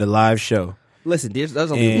the live show. Listen, there's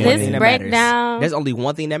only And- one This thing that breakdown matters. There's only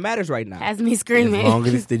one thing that matters right now. has me As screaming. long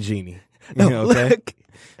as it's the genie. No, Okay? look,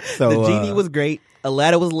 So the genie was great.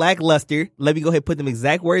 Aladdin was lackluster. Let me go ahead and put them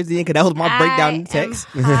exact words in because that was my breakdown in the text.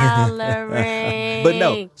 Hollering. But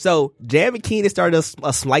no, so Jam and Keenan started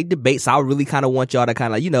a slight debate, so I really kind of want y'all to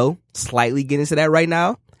kind of, slightly get into that right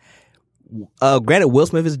now. Granted, Will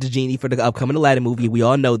Smith is the genie for the upcoming Aladdin movie. We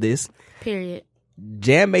all know this. Period.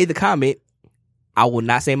 Jam made the comment. I will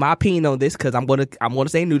not say my opinion on this because I'm gonna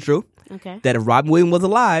say neutral. Okay. That if Robin Williams was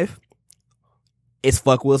alive, it's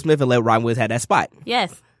fuck Will Smith and let Robin Williams have that spot.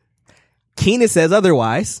 Yes. Keenan says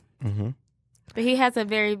otherwise. But he has a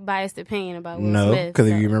very biased opinion about Will no, Smith. because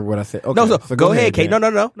if so- you remember what I said. Okay, No, so go ahead, Kate. Jan.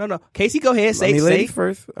 No. Casey, go ahead. Let me Say. ladies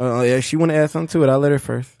first. Yeah, she want to add something to it. I'll let her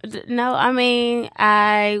first. No, I mean,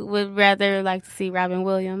 I would rather like to see Robin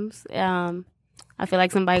Williams. I feel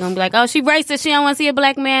like somebody gonna be like, "Oh, she racist. She don't want to see a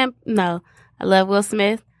black man." No, I love Will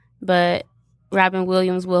Smith, but Robin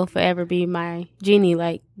Williams will forever be my genie.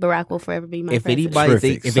 Like Barack will forever be my. If president. anybody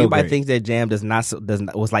Terrific. So great. thinks that Jam was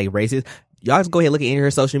like racist, y'all just go ahead and look at any of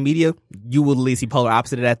her social media. You will at least see polar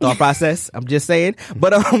opposite of that thought process. I'm just saying.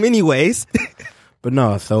 But anyways, But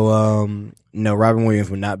no, so no, Robin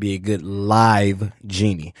Williams would not be a good live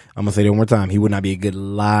genie. I'm gonna say that one more time. He would not be a good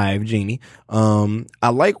live genie. I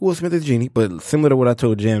like Will Smith as genie, but similar to what I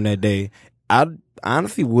told Jam that day, I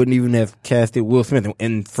honestly wouldn't even have casted Will Smith.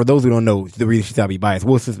 And for those who don't know, the reason she's not be biased,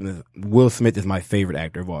 Will Smith is my favorite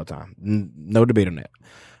actor of all time. No debate on that.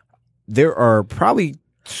 There are probably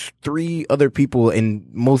 3 other people, and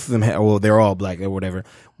most of them, they're all black or whatever,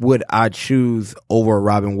 would I choose over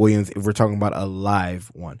Robin Williams if we're talking about a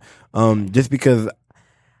live one. Just because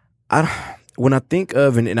when I think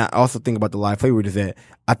of, and I also think about the live flavor, is that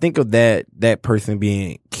I think of that person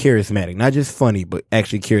being charismatic, not just funny, but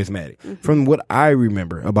actually charismatic. From what I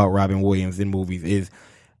remember about Robin Williams in movies is,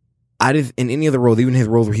 in any of the roles, even his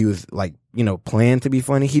roles where he was like, planned to be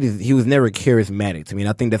funny, he was never charismatic to me. And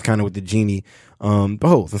I think that's kind of what the genie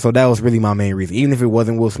beholds. And so that was really my main reason. Even if it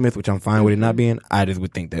wasn't Will Smith, which I'm fine with it not being, I just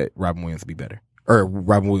would think that Robin Williams would be better. Or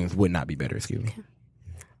Robin Williams would not be better, excuse me.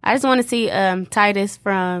 I just want to see Titus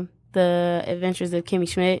from The Adventures of Kimmy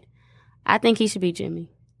Schmidt. I think he should be Jimmy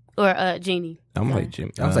or Genie. I'm Sorry. like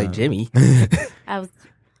Jimmy. I was like Jimmy.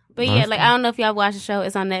 But yeah, like I don't know if y'all watch the show.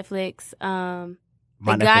 It's on Netflix.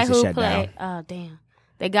 My The guy Netflix is who shut played, down. oh damn,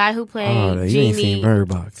 the guy who played Oh, you ain't seen Genie. Bird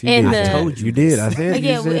Box. You in did. the- I told you. You did. I said.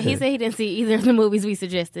 Yeah, you he said he didn't see either of the movies we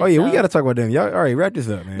suggested. Oh yeah, we so- got to talk about them. Y'all, all right, wrap this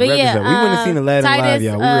up, man. But wrap yeah, this up. We wouldn't have seen Aladdin live, Titus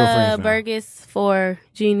y'all. We real friends now. Burgess for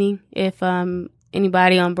Genie. If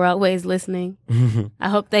anybody on Broadway is listening, I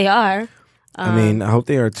hope they are. I mean, I hope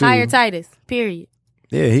they are too. Hire Titus. Period.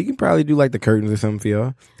 Yeah, he can probably do like the curtains or something for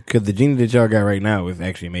y'all. Because the genie that y'all got right now is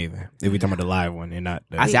actually amazing. If we talking about the live one and not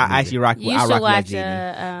the I actually rock. You I should rock with that watch.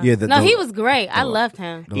 Genie. Yeah, No, he was great. I loved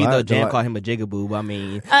him. the Even though live- Jam the called him a jigaboo, I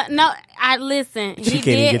mean, No, I listen. She He can't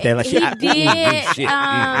even did. get that,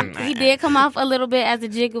 like, He did come off a little bit as a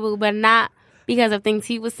jigaboo, but not because of things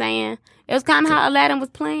he was saying. It was kind of how Aladdin was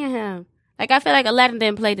playing him. Like I feel like Aladdin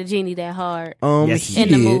didn't play the genie that hard. Yes, he in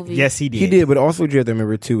the did. movie. yes, he did. He did, but also what you have to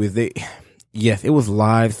remember too is yes, it was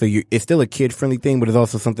live, so it's still a kid friendly thing, but it's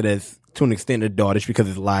also something that's to an extent adultish because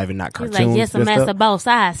it's live and not He's cartoons. like, yes, I'm and master stuff. both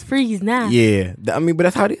sides. Freeze now. Yeah, I mean, but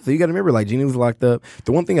that's how it is. So you got to remember, like Genie was locked up.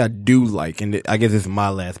 The one thing I do like, and I guess this is my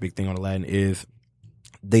last big thing on Aladdin, is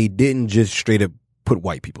they didn't just straight up put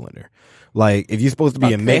white people in there. Like, if you're supposed to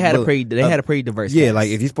be They had a pretty diverse. Yeah, cast. like,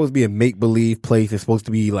 if you're supposed to be a make-believe place, it's supposed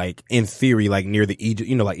to be, like, in theory, like, near the Egypt,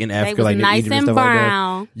 like, in Africa, was like, near nice Egypt and and stuff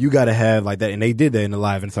brown. like that. You gotta have, like, that. And they did that in the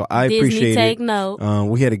live. And so I Disney appreciate take it. note.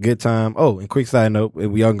 We had a good time. Oh, and quick side note,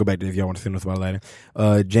 we all can go back to this if y'all want to send us about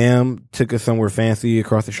Aladdin. Jam took us somewhere fancy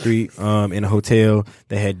across the street, in a hotel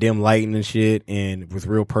that had dim lighting and shit, and it was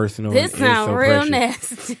real personal. This and it was sounds so real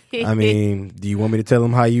precious. nasty. I mean, do you want me to tell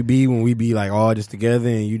them how you be when we be like all just together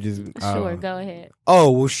and you just Sure, go ahead.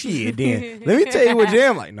 Oh well, shit. Then let me tell you what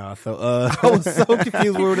Jam like. Nah, so I was so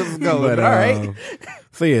confused where this was going. but, But all right.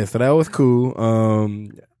 So yeah, so that was cool.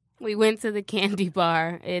 We went to the candy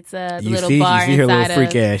bar. It's the You little see bar her little inside freak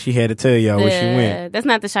of ass. She had to tell y'all where she went. That's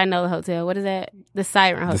not the Shinola Hotel. What is that? The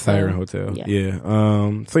Siren Hotel. The Siren Hotel. Yeah.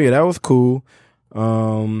 Yeah. So yeah, that was cool.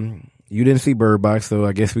 You didn't see Bird Box, so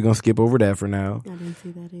I guess we're gonna skip over that for now. I didn't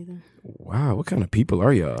see that either. Wow, what kind of people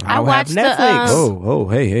are y'all? I don't have watched the,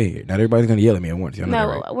 Netflix. Hey. Not everybody's gonna yell at me at once. Y'all know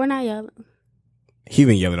that, No, right? we're not yelling. He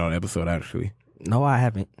been yelling on the episode, actually. No, I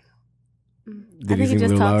haven't. Did he think he seem a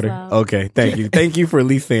just little talks louder? loud. Okay, thank you. Thank you for at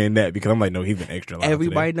least saying that, because I'm like, no, he's been extra loud.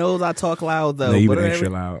 Everybody knows I talk loud though. No, you've but been whatever. extra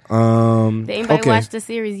loud. Did anybody okay. watch the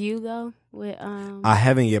series You though? With I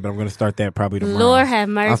haven't yet, but I'm going to start that probably tomorrow. Lord have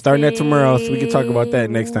mercy. I'm starting that tomorrow, so we can talk about that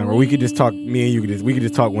next time, or we could just talk. Me and you we could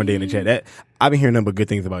just talk one day in the chat. That I've been hearing nothing but good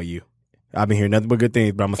things about You. I've been hearing nothing but good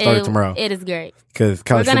things, but I'm gonna start it tomorrow It is great. because We're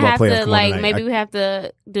college gonna football have playoffs to come on like tonight. maybe we have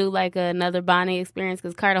to do like another bonding experience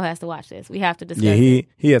because Cardo has to watch this. We have to discuss. Yeah, it.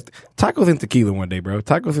 he has tacos and tequila one day, bro.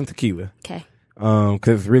 Tacos and tequila. Okay.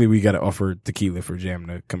 Because really we got to offer tequila for Jam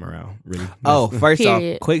to come around. Really. Oh, first off,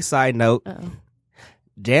 Period. quick side note. Uh-oh.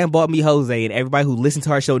 Jam bought me Jose, and everybody who listens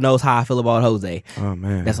to our show knows how I feel about Jose. Oh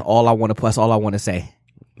man, That's all I want to. That's all I want to say.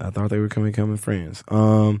 I thought they were coming friends.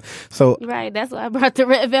 So Right. That's why I brought the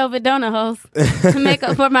Red Velvet Donut host to make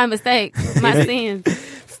up for my mistakes, my sins.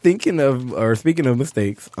 speaking of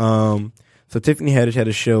mistakes, so Tiffany Haddish had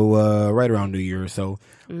a show right around New Year or so.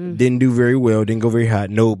 Didn't do very well. Didn't go very hot.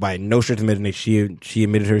 No, by no stretch of imagination, she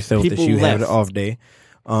admitted herself that People she had an left. off day.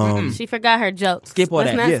 She forgot her jokes. Skip all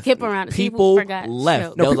Let's that. not Yes. skip around it. People forgot left.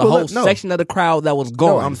 jokes. No, There was a people whole left. No. section of the crowd that was No,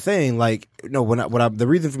 gone. I'm saying like no. The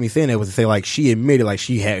reason for me saying that was to say like she admitted like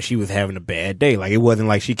she was having a bad day. Like it wasn't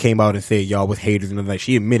like she came out and said y'all was haters and nothing. Like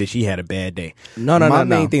she admitted she had a bad day. No. My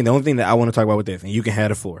main thing, the only thing that I want to talk about with this, and you can have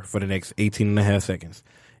the floor for the next 18 and a half seconds,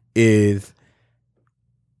 is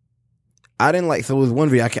I didn't like. So it was one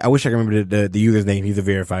video. I wish I could remember the user's name. He's a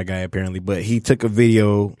verified guy apparently, but he took a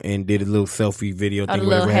video and did a little selfie video Oh, thing. the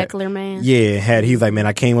little whatever. heckler man. Yeah, he's like, man,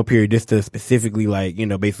 I came up here just to specifically like,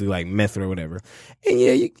 basically like mess with or whatever. And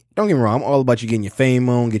yeah, don't get me wrong, I'm all about you getting your fame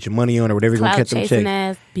on, get your money on, or whatever you're gonna Clout catch them chasing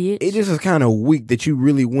checks. ass bitch. It just was kind of weak that you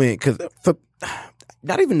really went, because for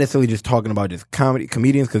not even necessarily just talking about just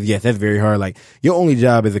comedians, because yes, that's very hard. Like your only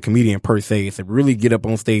job as a comedian per se is to really get up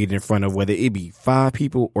on stage in front of whether it be 5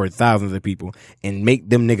 people or thousands of people and make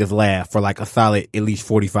them niggas laugh for like a solid at least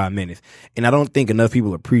 45 minutes. And I don't think enough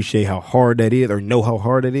people appreciate how hard that is or know how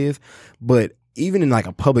hard it is. But even in like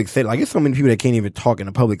a public setting, like there's so many people that can't even talk in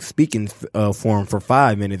a public speaking forum for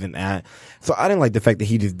 5 minutes and that. So I didn't like the fact that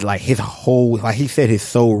he just like his whole, like he said his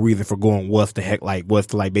sole reason for going was to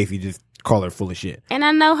basically just call her full of shit. And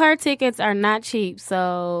I know her tickets are not cheap,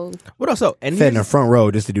 so What else? So, and Sat in here's- the front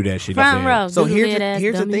row just to do that shit. front He said. row. So Google here's it, ass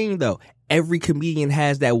the dummy. thing, though. Every comedian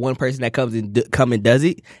has that one person that comes and does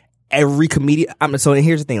it. Every comedian. So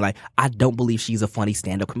here's the thing. Like, I don't believe she's a funny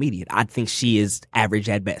stand-up comedian. I think she is average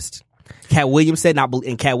at best. Cat Williams said,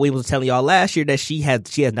 and Cat Williams was telling y'all last year that she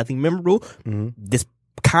has nothing memorable. Mm-hmm. This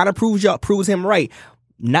kind of proves him right.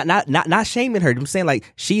 Not shaming her. I'm saying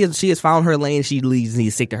like she has found her lane. She needs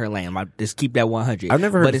to stick to her lane. Just keep that 100. I've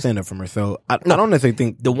never heard But a it's- stand up from her, so I don't necessarily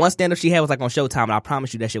think. the one stand up she had was like on Showtime, and I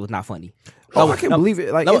promise you that shit was not funny. I can't believe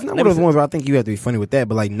it. Like, no, it's not let one of me those say- ones where I think you have to be funny with that.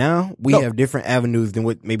 But like now, we No. have different avenues than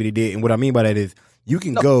what maybe they did. And what I mean by that is, you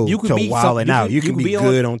can go you could to be wilding some- out. you You can can be be on-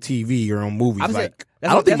 good on TV or on movies. I'm saying- Like, that's I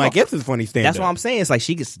don't what- think that's Mike what- Epps is funny stand up. That's what I'm saying. It's like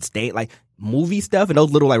she could stay like movie stuff and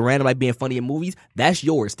those little like random like being funny in movies. That's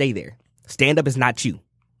yours. Stay there. Stand up is not you.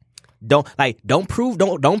 Don't try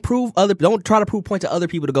to prove point to other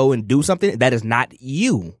people to go and do something that is not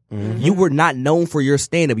you. Mm-hmm. You were not known for your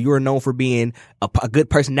stand up. You were known for being a good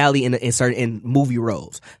personality in certain movie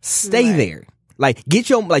roles. Stay there. Like you're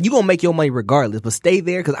gonna make your money regardless, but stay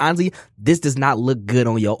there because honestly, this does not look good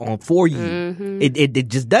for you. Mm-hmm. It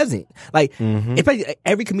just doesn't. Like if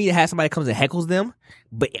every comedian has somebody that comes and heckles them,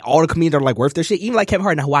 but all the comedians are like worth their shit. Even like Kevin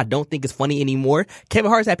Hart, now who I don't think is funny anymore. Kevin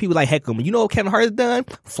Hart's had people like heckle him. You know what Kevin Hart has done?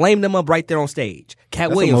 Flame them up right there on stage. Cat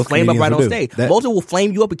That's Williams what most flame up right comedians on will do. stage. That- Most will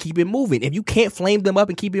flame you up and keep it moving. If you can't flame them up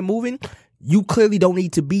and keep it moving, you clearly don't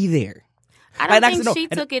need to be there. I don't think she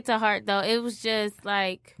took it to heart though. It was just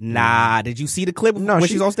like, nah. Did you see the clip when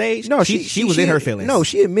she's on stage? No, she was in her feelings. No,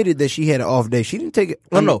 she admitted that she had an off day. She didn't take it.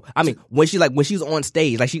 No. I mean, when she was on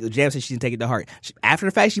stage, like Jam said, she didn't take it to heart. After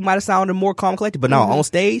the fact, she might have sounded more calm, collected, but no, on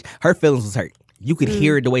stage, her feelings was hurt. You could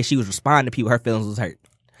hear the way she was responding to people. Her feelings was hurt.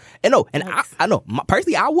 And no, and I know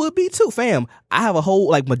personally, I would be too, fam. I have a whole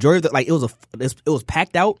like majority of it was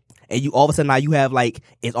packed out. And you all of a sudden now you have like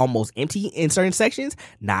it's almost empty in certain sections.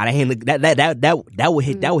 Nah, that will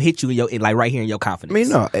hit you in your like right here in your confidence. I mean,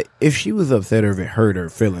 no, if she was upset or if it hurt her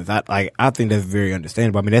feelings, I think that's very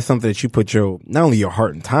understandable. I mean, that's something that you put not only your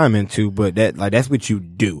heart and time into, but that's what you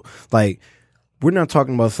do. Like, we're not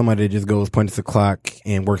talking about somebody that just goes punches the clock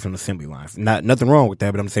and works on the assembly line. Nothing wrong with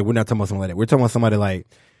that, but I'm saying we're not talking about somebody like that. We're talking about somebody like,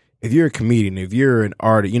 if you're a comedian, if you're an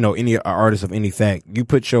artist, any artist of any fact, you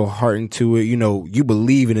put your heart into it, you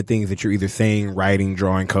believe in the things that you're either saying, writing,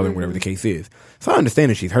 drawing, coloring, whatever the case is. So I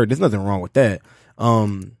understand that she's hurt. There's nothing wrong with that.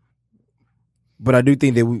 But I do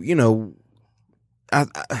think that,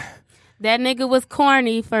 that nigga was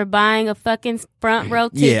corny for buying a fucking front row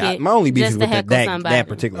ticket. Yeah, my only beef is with that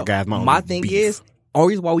particular guy's my thing beef. Is,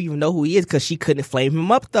 only reason why we even know who he is because she couldn't flame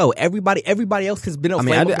him up though. Everybody else has been.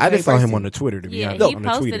 I just saw him on the Twitter to be honest. He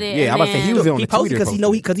posted it. Yeah, I'm about to say he was on the Twitter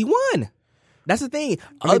because he won. That's the thing.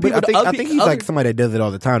 I think he's like somebody that does it all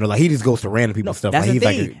the time. Like he just goes to random people's stuff. That's like, the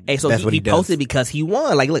he's thing. Like so that's what he posted because he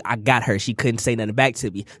won. Like, look, I got her. She couldn't say nothing back to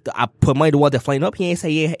me. I put money to one that flamed up. He ain't say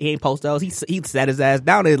he ain't post those. He sat his ass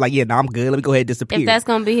down and like, yeah, no, I'm good. Let me go ahead and disappear. If that's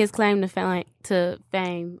gonna be his claim to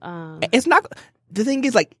fame, it's not. The thing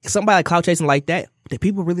is, like somebody like clout chasing like that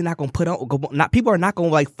people really not gonna people are not gonna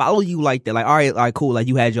like follow you like that. Like, all right, cool. Like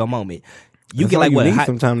you had your moment. You get like you need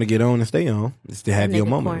some time to get on and stay on. Just to have your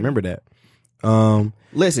moment. Remember that.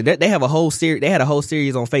 Listen, they have a whole series. They had a whole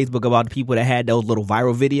series on Facebook about the people that had those little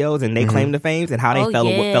viral videos and they claimed the fames and how they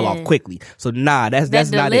fell off quickly. So that's not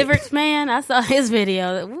it. Delivered man, I saw his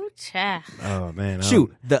video. Woo, child. Oh man,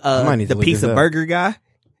 shoot the pizza burger guy.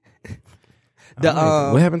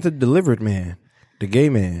 What happened to Delivered Man? The gay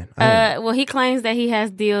man. Well, he claims that he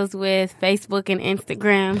has deals with Facebook and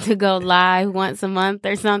Instagram to go live once a month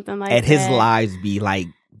or something like that. And his lives be like,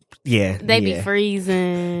 they be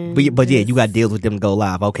freezing. But yeah, you got deals with them to go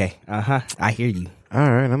live. Okay, I hear you. All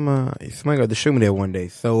right, somebody got to show me that one day.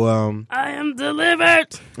 So I am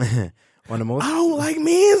delivered. One of the most. I don't like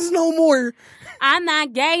men's no more. I'm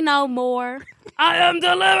not gay no more. I am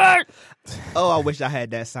delivered. Oh, I wish I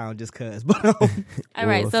had that sound just cuz. But all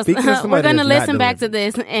right, so we're going to listen back to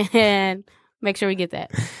this and make sure we get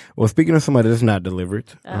that. Well, speaking of somebody that's not delivered,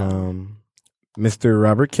 Mr.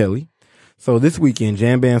 Robert Kelly. So this weekend,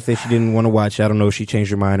 Jam Bam said she didn't want to watch it. I don't know if she changed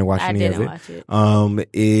her mind and watched any of it. Watch it.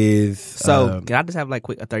 Can I just have like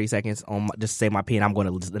quick 30 seconds on just say my opinion? I'm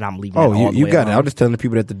going to then I'm leaving. Oh, you got it. I was just telling the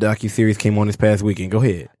people that the docuseries came on this past weekend. Go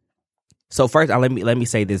ahead. So first, let me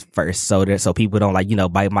say this first, so people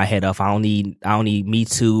don't bite my head off. I don't need Me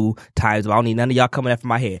Too types. I don't need none of y'all coming after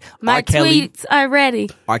my head. My tweets are ready.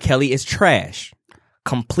 R. Kelly is trash,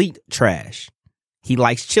 complete trash. He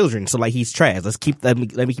likes children, so like he's trash. Let me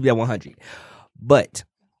keep that 100. But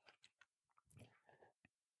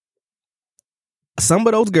some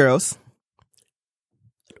of those girls,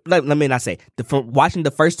 let me not say, from watching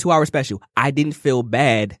the first 2 hour special, I didn't feel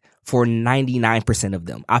bad for 99% of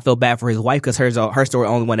them. I felt bad for his wife because her story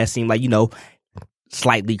only one that seemed like,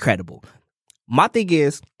 slightly credible. My thing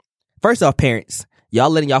is, first off, parents,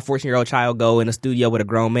 y'all letting y'all 14-year-old child go in a studio with a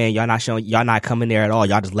grown man. Y'all not coming there at all.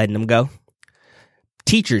 Y'all just letting them go.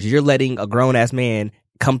 Teachers, you're letting a grown-ass man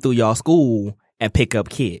come through y'all school and pick up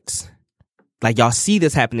kids. Like, y'all see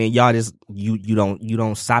this happening, y'all just, you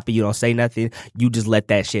don't stop it, you don't say nothing, you just let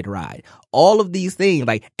that shit ride. All of these things,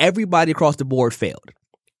 like, everybody across the board failed.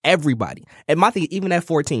 Everybody. And my thing, even at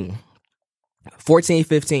 14,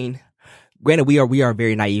 15, granted, we are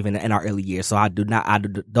very naive in our early years, so I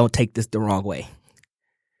don't take this the wrong way.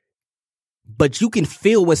 But you can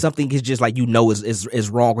feel when something is just like, is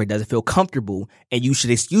wrong or it doesn't feel comfortable, and you should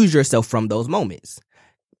excuse yourself from those moments.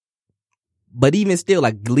 But even still,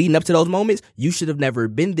 like, leading up to those moments, you should have never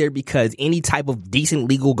been there because any type of decent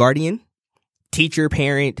legal guardian, teacher,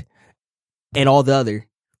 parent, and all the other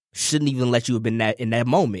shouldn't even let you have been in that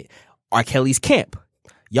moment. R. Kelly's camp.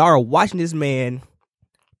 Y'all are watching this man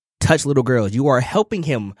touch little girls. You are helping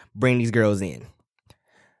him bring these girls in.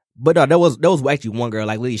 But there was actually one girl,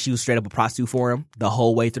 like, literally, she was straight up a prostitute for him the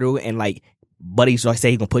whole way through. And, like, buddies like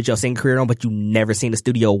say he gonna put your singing career on, but you never seen the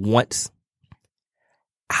studio once.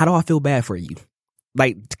 How do I feel bad for you?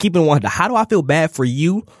 Like, keep it one. How do I feel bad for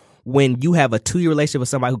you when you have a 2-year relationship with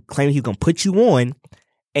somebody who claims he's gonna put you on,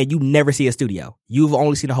 and you never see a studio? You've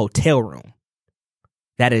only seen a hotel room.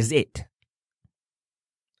 That is it.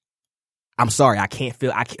 I'm sorry,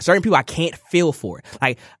 certain people I can't feel for.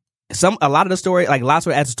 Like a lot of the story, like lots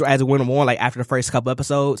of as it went on, like after the first couple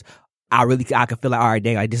episodes, I could feel like, all right,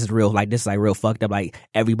 dang, like this is real, like this is like real fucked up. Like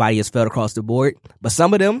everybody has felt across the board, but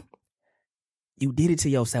some of them, you did it to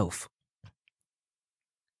yourself.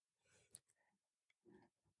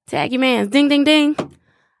 Tag your mans. Ding, ding, ding.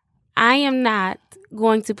 I am not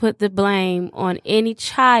going to put the blame on any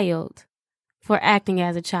child for acting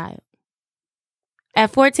as a child.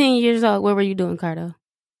 At 14 years old, what were you doing, Cardo?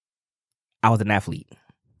 I was an athlete.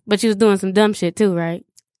 But you was doing some dumb shit too, right?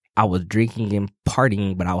 I was drinking and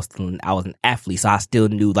partying, but I was an athlete, so I still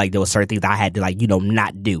knew like there were certain things I had to like,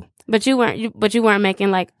 not do. But you weren't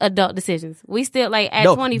making like adult decisions. We still like at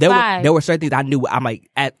 25. There were certain things I knew. I'm like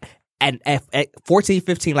at 14,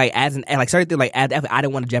 15, like certain things like as I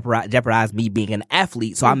didn't want to jeopardize me being an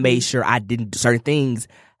athlete, so I made sure I didn't do certain things.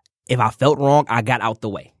 If I felt wrong, I got out the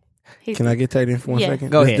way. Can I get tagged in for 1 second?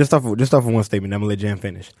 Go ahead. Just off of one statement, I'm gonna let Jam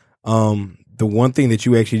finish. The one thing that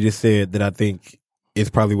you actually just said that I think is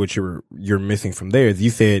probably what you're missing from there is you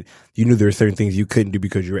said you knew there were certain things you couldn't do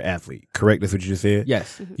because you were an athlete. Correct? That's what you just said?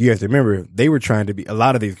 Yes. You have to remember, they were trying to be, a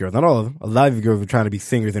lot of these girls, not all of them, a lot of these girls were trying to be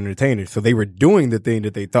singers and entertainers. So they were doing the thing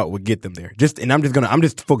that they thought would get them there. And I'm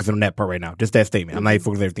just focusing on that part right now. Just that statement. I'm not even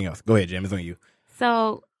focusing on everything else. Go ahead, Jam. It's on you.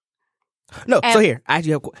 So. So here, I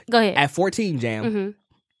actually have, go ahead. At 14, Jam,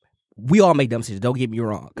 we all make dumb decisions. Don't get me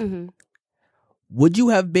wrong. Mm-hmm. Would you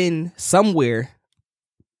have been somewhere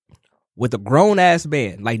with a grown-ass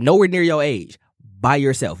man, like nowhere near your age, by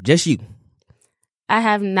yourself, just you? I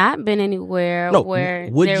have not been anywhere where...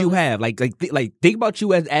 Would you have? Like, think about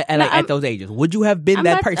you at those ages. Would you have been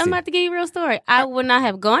that person? I'm about to give you a real story. I would not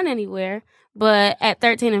have gone anywhere, but at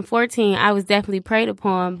 13 and 14, I was definitely preyed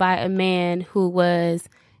upon by a man who was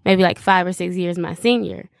maybe like 5 or 6 years my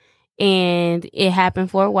senior. And it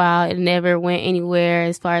happened for a while. It never went anywhere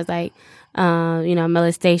as far as like,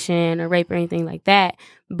 molestation or rape or anything like that.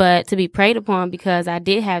 But to be preyed upon because I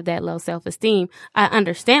did have that low self-esteem, I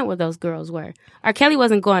understand where those girls were. R. Kelly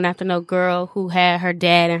wasn't going after no girl who had her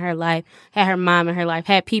dad in her life, had her mom in her life,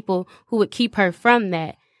 had people who would keep her from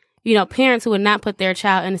that. Parents who would not put their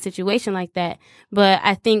child in a situation like that. But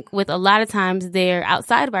I think with a lot of times there,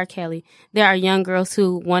 outside of R. Kelly, there are young girls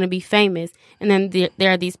who want to be famous. And then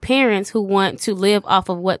there are these parents who want to live off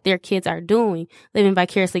of what their kids are doing, living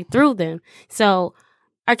vicariously through them. So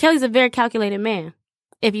R. Kelly's a very calculated man.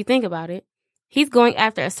 If you think about it, he's going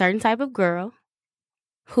after a certain type of girl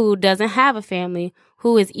who doesn't have a family,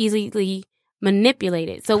 who is easily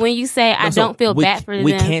manipulated. So when you say I don't feel bad for them,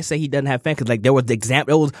 we can't say he doesn't have fans because like there was the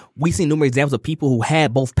example. We seen numerous examples of people who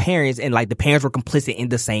had both parents and like the parents were complicit in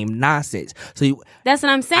the same nonsense. So that's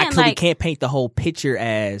what I'm saying. I clearly can't paint the whole picture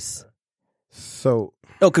as so.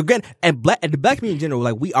 No, and the black community in general,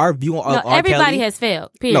 like our view on R. Kelly, everybody has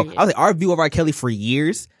failed. Period. No, I was like our view of R. Kelly for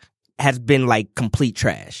years has been like complete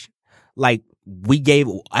trash. Like we gave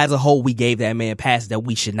that man passes that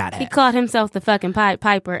we should not have. He called himself the fucking Pied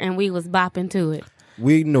Piper, and we was bopping to it.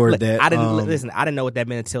 We ignored that. I didn't listen. I didn't know what that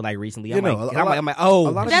meant until like recently. I'm like,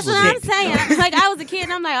 that's what I'm saying. Like I was a kid,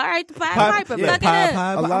 and I'm like, all right, the Pied Piper, fuck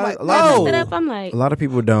it up. A lot of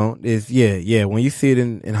people don't. When you see it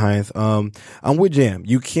in hindsight, I'm with Jam.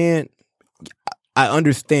 You can't. I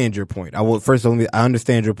understand your point. I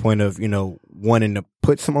understand your point of wanting to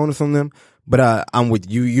put some onus on them, but I'm with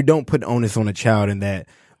you. You don't put onus on a child in that.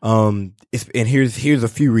 And here's a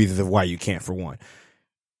few reasons of why you can't. For one,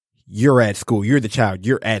 you're at school. You're the child.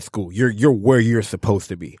 You're at school. You're where you're supposed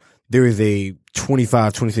to be. There is a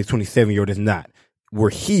 25, 26, 27-year-old that's not where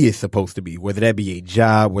he is supposed to be, whether that be a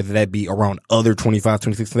job, whether that be around other 25,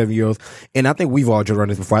 26, 27-year-olds. And I think we've all joked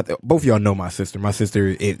around this before. Both of y'all know my sister. My sister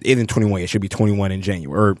isn't 21 yet. She'll be 21 in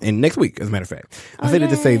January, or in next week, as a matter of fact. I said it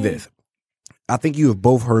to say this. I think you have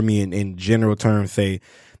both heard me in general terms say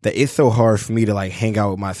that it's so hard for me to like hang out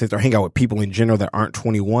with my sister, hang out with people in general that aren't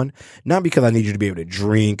 21. Not because I need you to be able to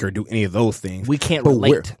drink or do any of those things. We can't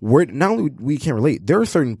relate. We're not only we can't relate. There are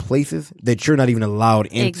certain places that you're not even allowed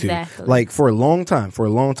into. Exactly. Like for a long time,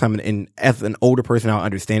 and as an older person, I'll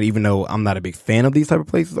understand. Even though I'm not a big fan of these type of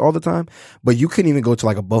places all the time, but you couldn't even go to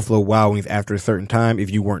like a Buffalo Wild Wings after a certain time if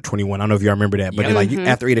you weren't 21. I don't know if y'all remember that, but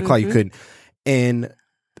after 8 o'clock you couldn't. And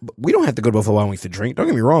we don't have to go to Buffalo Wild Wings to drink. Don't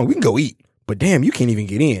get me wrong. We can go eat. But damn, you can't even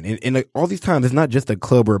get in. And like, all these times, it's not just a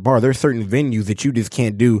club or a bar. There are certain venues that you just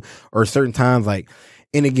can't do, or certain times like,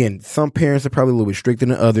 and again, some parents are probably a little bit stricter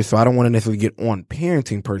than others, so I don't want to necessarily get on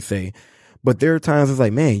parenting per se. But there are times it's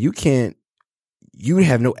like, man, you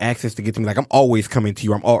have no access to get to me. Like, I'm always coming to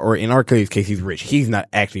you. Or in our case, he's rich. He's not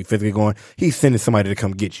actually physically going. He's sending somebody to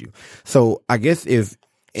come get you. So I guess if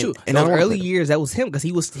True. And Those I don't wanna early put- years, that was him because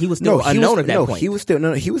he was still unknown at that point. he was still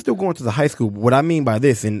going to the high school. What I mean by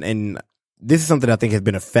this, and this is something I think has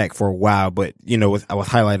been a fact for a while, but I was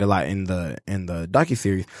highlighted a lot in the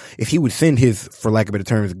docuseries. If he would send his, for lack of better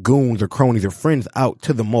terms, goons or cronies or friends out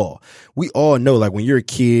to the mall. We all know, like, when you're a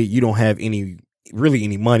kid, you don't have any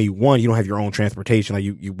money. One, you don't have your own transportation, like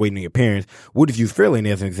you waiting on your parents. We'll just use Fairlane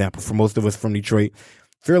as an example. For most of us from Detroit,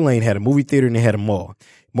 Fairlane had a movie theater and they had a mall.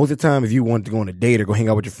 Most of the time, if you wanted to go on a date or go hang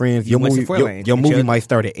out with your friends, your went to movie Fairlane. might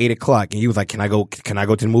start at 8:00, and you was like, "Can I go to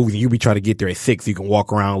the movies?" And you be trying to get there at 6, so you can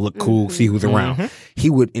walk around, look cool, see who's around. He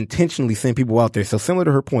would intentionally send people out there. So similar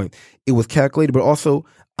to her point, it was calculated, but also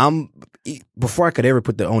before I could ever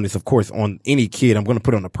put the onus, of course, on any kid, I'm going to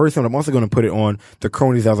put it on the person. I'm also going to put it on the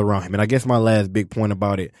cronies that was around him. And I guess my last big point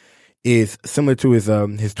about it is similar to his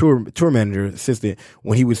tour manager assistant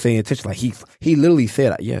when he was saying intentionally, like he literally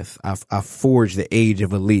said, "Yes, I forged the age of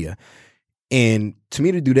Aaliyah." And to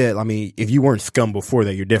me, to do that, I mean, if you weren't scum before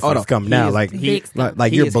that, you're definitely scum now. Like Big scum.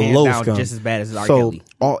 like He you're is hands below down scum. just as bad as R. So Kelly.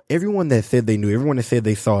 everyone that said they knew, everyone that said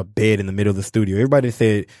they saw a bed in the middle of the studio, everybody that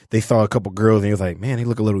said they saw a couple girls and it was like, man, they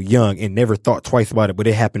look a little young, and never thought twice about it, but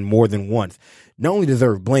it happened more than once. Not only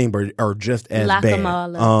deserve blame, but are just as Lock bad. them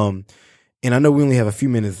all up. And I know we only have a few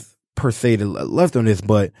minutes per se left on this,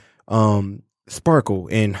 but Sparkle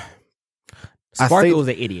and Sparkle was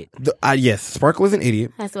an idiot. yes, Sparkle is an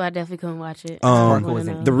idiot. That's why I definitely couldn't watch it. Sparkle was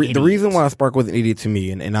Wanna an know. The reason why Sparkle was an idiot to me,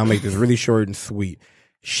 and I'll make this really short and sweet.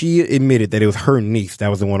 She admitted that it was her niece that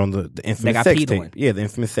was the one on the infamous got sex peed tape. on. Yeah, the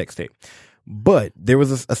infamous sex tape. But there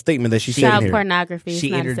was a statement that she said in Child here. pornography. It's She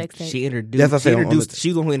not a sex tape. introduced. That's what I said on She was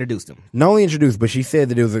the one who introduced him. Not only introduced, but she said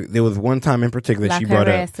that there was one time in particular that Lock she her brought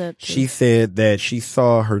ass up. up, too. She said that she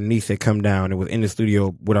saw her niece had come down and was in the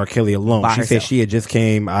studio with R. Kelly alone. By She said herself. she had just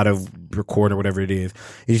came out of record or whatever it is.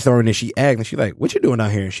 And she saw her and then she asked, and she's like, "What you doing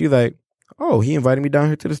out here?" And she's like, "Oh, he invited me down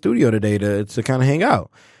here to the studio today to kind of hang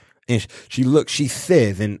out." And she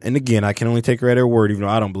says, and again, I can only take her at her word, even though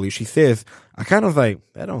I don't believe. She says, I kind of was like,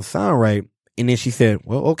 that don't sound right. And then she said,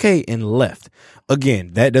 well, okay, and left.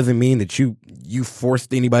 Again, that doesn't mean that you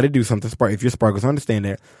forced anybody to do something. If you're Sparkles, I understand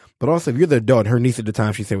that. But also, if you're the adult, her niece at the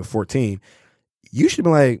time, she said was 14, you should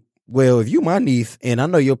be like, well, if you my niece and I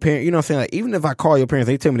know your parent, you know what I'm saying? Like, even if I call your parents,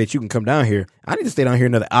 they tell me that you can come down here, I need to stay down here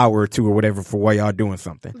another hour or two or whatever for while y'all doing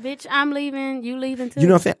something. Bitch, I'm leaving. You leaving too? You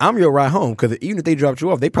know what I'm saying? I'm your ride home, because even if they dropped you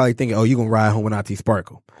off, they probably thinking, oh, you going to ride home with Auntie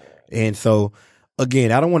Sparkle. And so,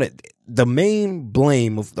 again, I don't want to, the main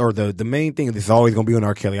blame the main thing is always going to be on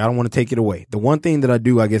R. Kelly. I don't want to take it away. The one thing that I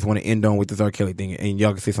do, I guess, want to end on with this R. Kelly thing, and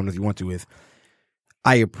y'all can say something if you want to, is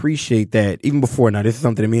I appreciate that even before now. This is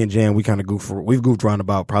something that me and Jam, we've goofed around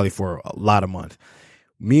about probably for a lot of months.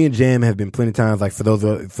 Me and Jam have been plenty of times, like for those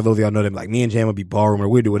of y'all know them, like me and Jam would be ballroom or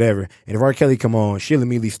we'd do whatever. And if R. Kelly come on, she'll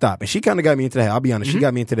immediately stop. And she kind of got me into that. I'll be honest, she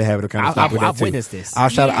got me into the habit of kind of stop with that I've too. witnessed this. I'll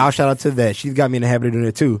shout out to that. She's got me in the habit of doing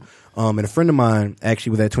it too. And a friend of mine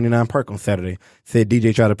actually was at 29 Park on Saturday. Said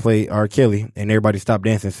DJ tried to play R. Kelly, and everybody stopped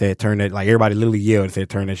dancing. Said turn that, like everybody literally yelled and said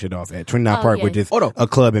turn that shit off at 29 Park, yeah. which is Hold on. a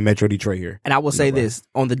club in Metro Detroit here. And I will say this,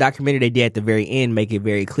 on the documentary they did at the very end, make it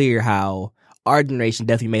very clear how our generation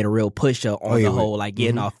definitely made a real push up on the whole, like,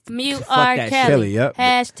 getting off. Mute fuck R. that Kelly. Kelly, yep.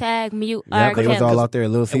 Hashtag mute R. Yeah, they Kelly. was all out there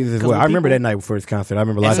at Little Caesars as 'Cause well. when I remember people- that night before his concert. I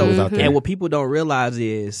remember a lot of people was out there. And what people don't realize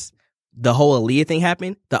is the whole Aaliyah thing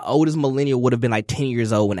happened. The oldest millennial would have been like 10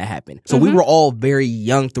 years old when that happened. So we were all very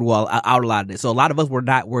young through out a lot of this. So a lot of us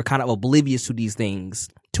were kind of oblivious to these things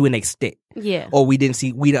to an extent. Yeah. Or we didn't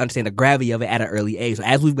understand the gravity of it at an early age. So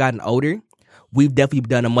as we've gotten older, we've definitely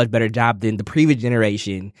done a much better job than the previous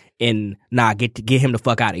generation in get him the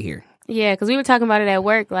fuck out of here. Yeah, because we were talking about it at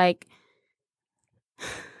work, like,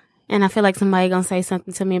 and I feel like somebody gonna say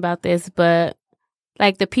something to me about this, but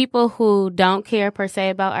like the people who don't care per se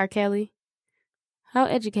about R. Kelly, how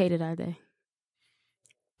educated are they?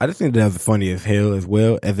 I just think that was funny as hell as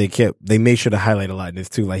well, as they made sure to highlight a lot in this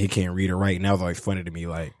too, like he can't read or write, and that was always funny to me,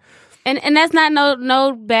 like. And that's not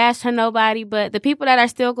no bash to nobody, but the people that are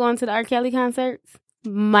still going to the R. Kelly concerts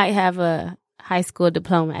might have a high school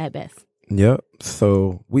diploma at best. Yep.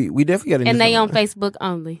 So we definitely got. And they on Facebook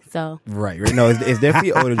only, so. Right. No, it's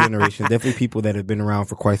definitely older generation. Definitely people that have been around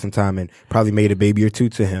for quite some time and probably made a baby or two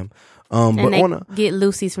to him. And But they on a, get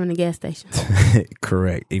Lucy's from the gas station.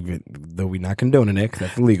 correct. Even though we're not condoning that, 'cause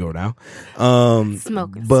that's illegal now.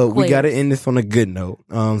 Smoking But we squares. got to end this on a good note.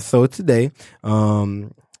 So today,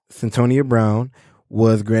 Centonia Brown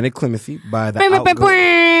was granted clemency by the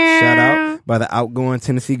shout out by the outgoing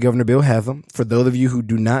Tennessee Governor Bill Haslam. For those of you who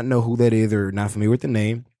do not know who that is or not familiar with the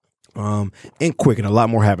name, and quick, and a lot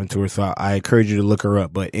more happened to her, so I encourage you to look her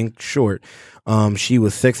up. But in short, she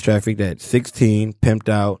was sex trafficked at 16, pimped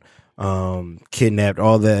out, kidnapped,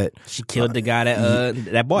 all that. She killed the guy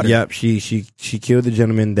that bought her. Yep, she killed the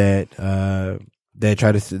gentleman that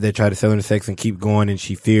tried to sell her to sex and keep going, and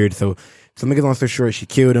she feared. So to make it long story short, she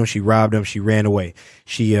killed him, she robbed him, she ran away.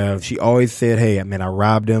 She always said, "Hey, man, I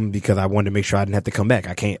robbed him because I wanted to make sure I didn't have to come back.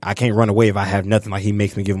 I can't run away if I have nothing. Like, he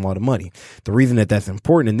makes me give him all the money." The reason that's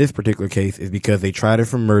important in this particular case is because they tried her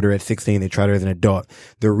for murder at 16. They tried her as an adult.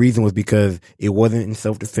 The reason was because it wasn't in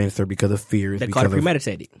self-defense or because of fear. They called it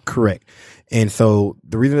premeditated. Correct. And so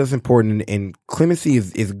the reason that's important, and clemency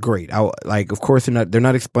is great. Of course, they're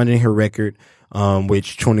not expunging her record,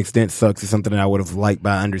 which to an extent sucks. It's something that I would have liked,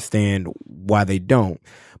 but I understand why they don't.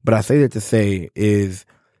 But I say that to say is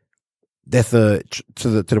that's to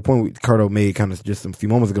the point Ricardo made kind of just a few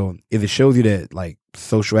moments ago, is it shows you that, like,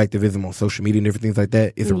 social activism on social media and different things like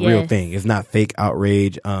that is a real thing. It's not fake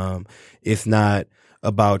outrage. It's not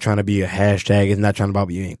about trying to be a hashtag. It's not trying about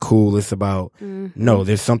being cool. It's about, no,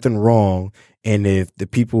 there's something wrong. And if the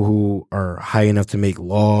people who are high enough to make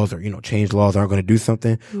laws or, change laws aren't going to do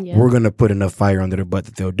something, we're going to put enough fire under their butt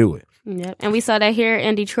that they'll do it. Yep. And we saw that here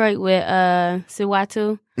in Detroit with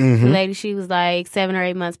Siwatu. The lady, she was like 7 or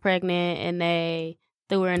 8 months pregnant, and they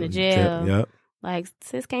threw her in the jail. Yep. Like,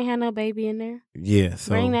 sis can't have no baby in there. Yeah.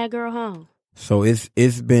 So bring that girl home. So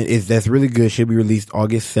that's really good. She'll be released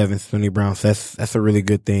August 7th, Tony Brown. So that's a really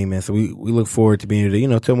good thing, man. So we look forward to being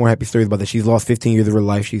able to, tell more happy stories about that. She's lost 15 years of her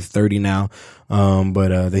life. She's 30 now.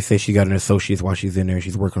 But they say she got an associate's while she's in there.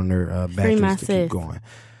 She's working on her bachelor's to keep going.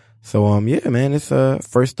 So yeah, man, it's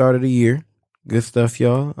first start of the year. Good stuff,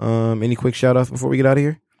 y'all. Any quick shout outs before we get out of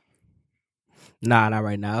here? Nah, not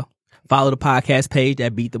right now. Follow the podcast page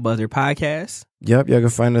at Beat the Buzzer Podcast. Yep, y'all can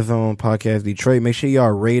find us on Podcast Detroit. Make sure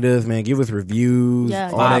y'all rate us, man. Give us reviews. Yeah,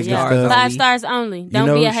 all that good stuff. 5 stars only.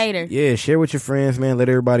 Don't be a hater. Yeah, share with your friends, man. Let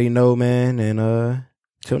everybody know, man. And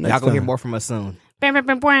till next time. Y'all gonna hear more from us soon. Bam, bam,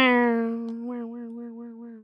 bam, bam.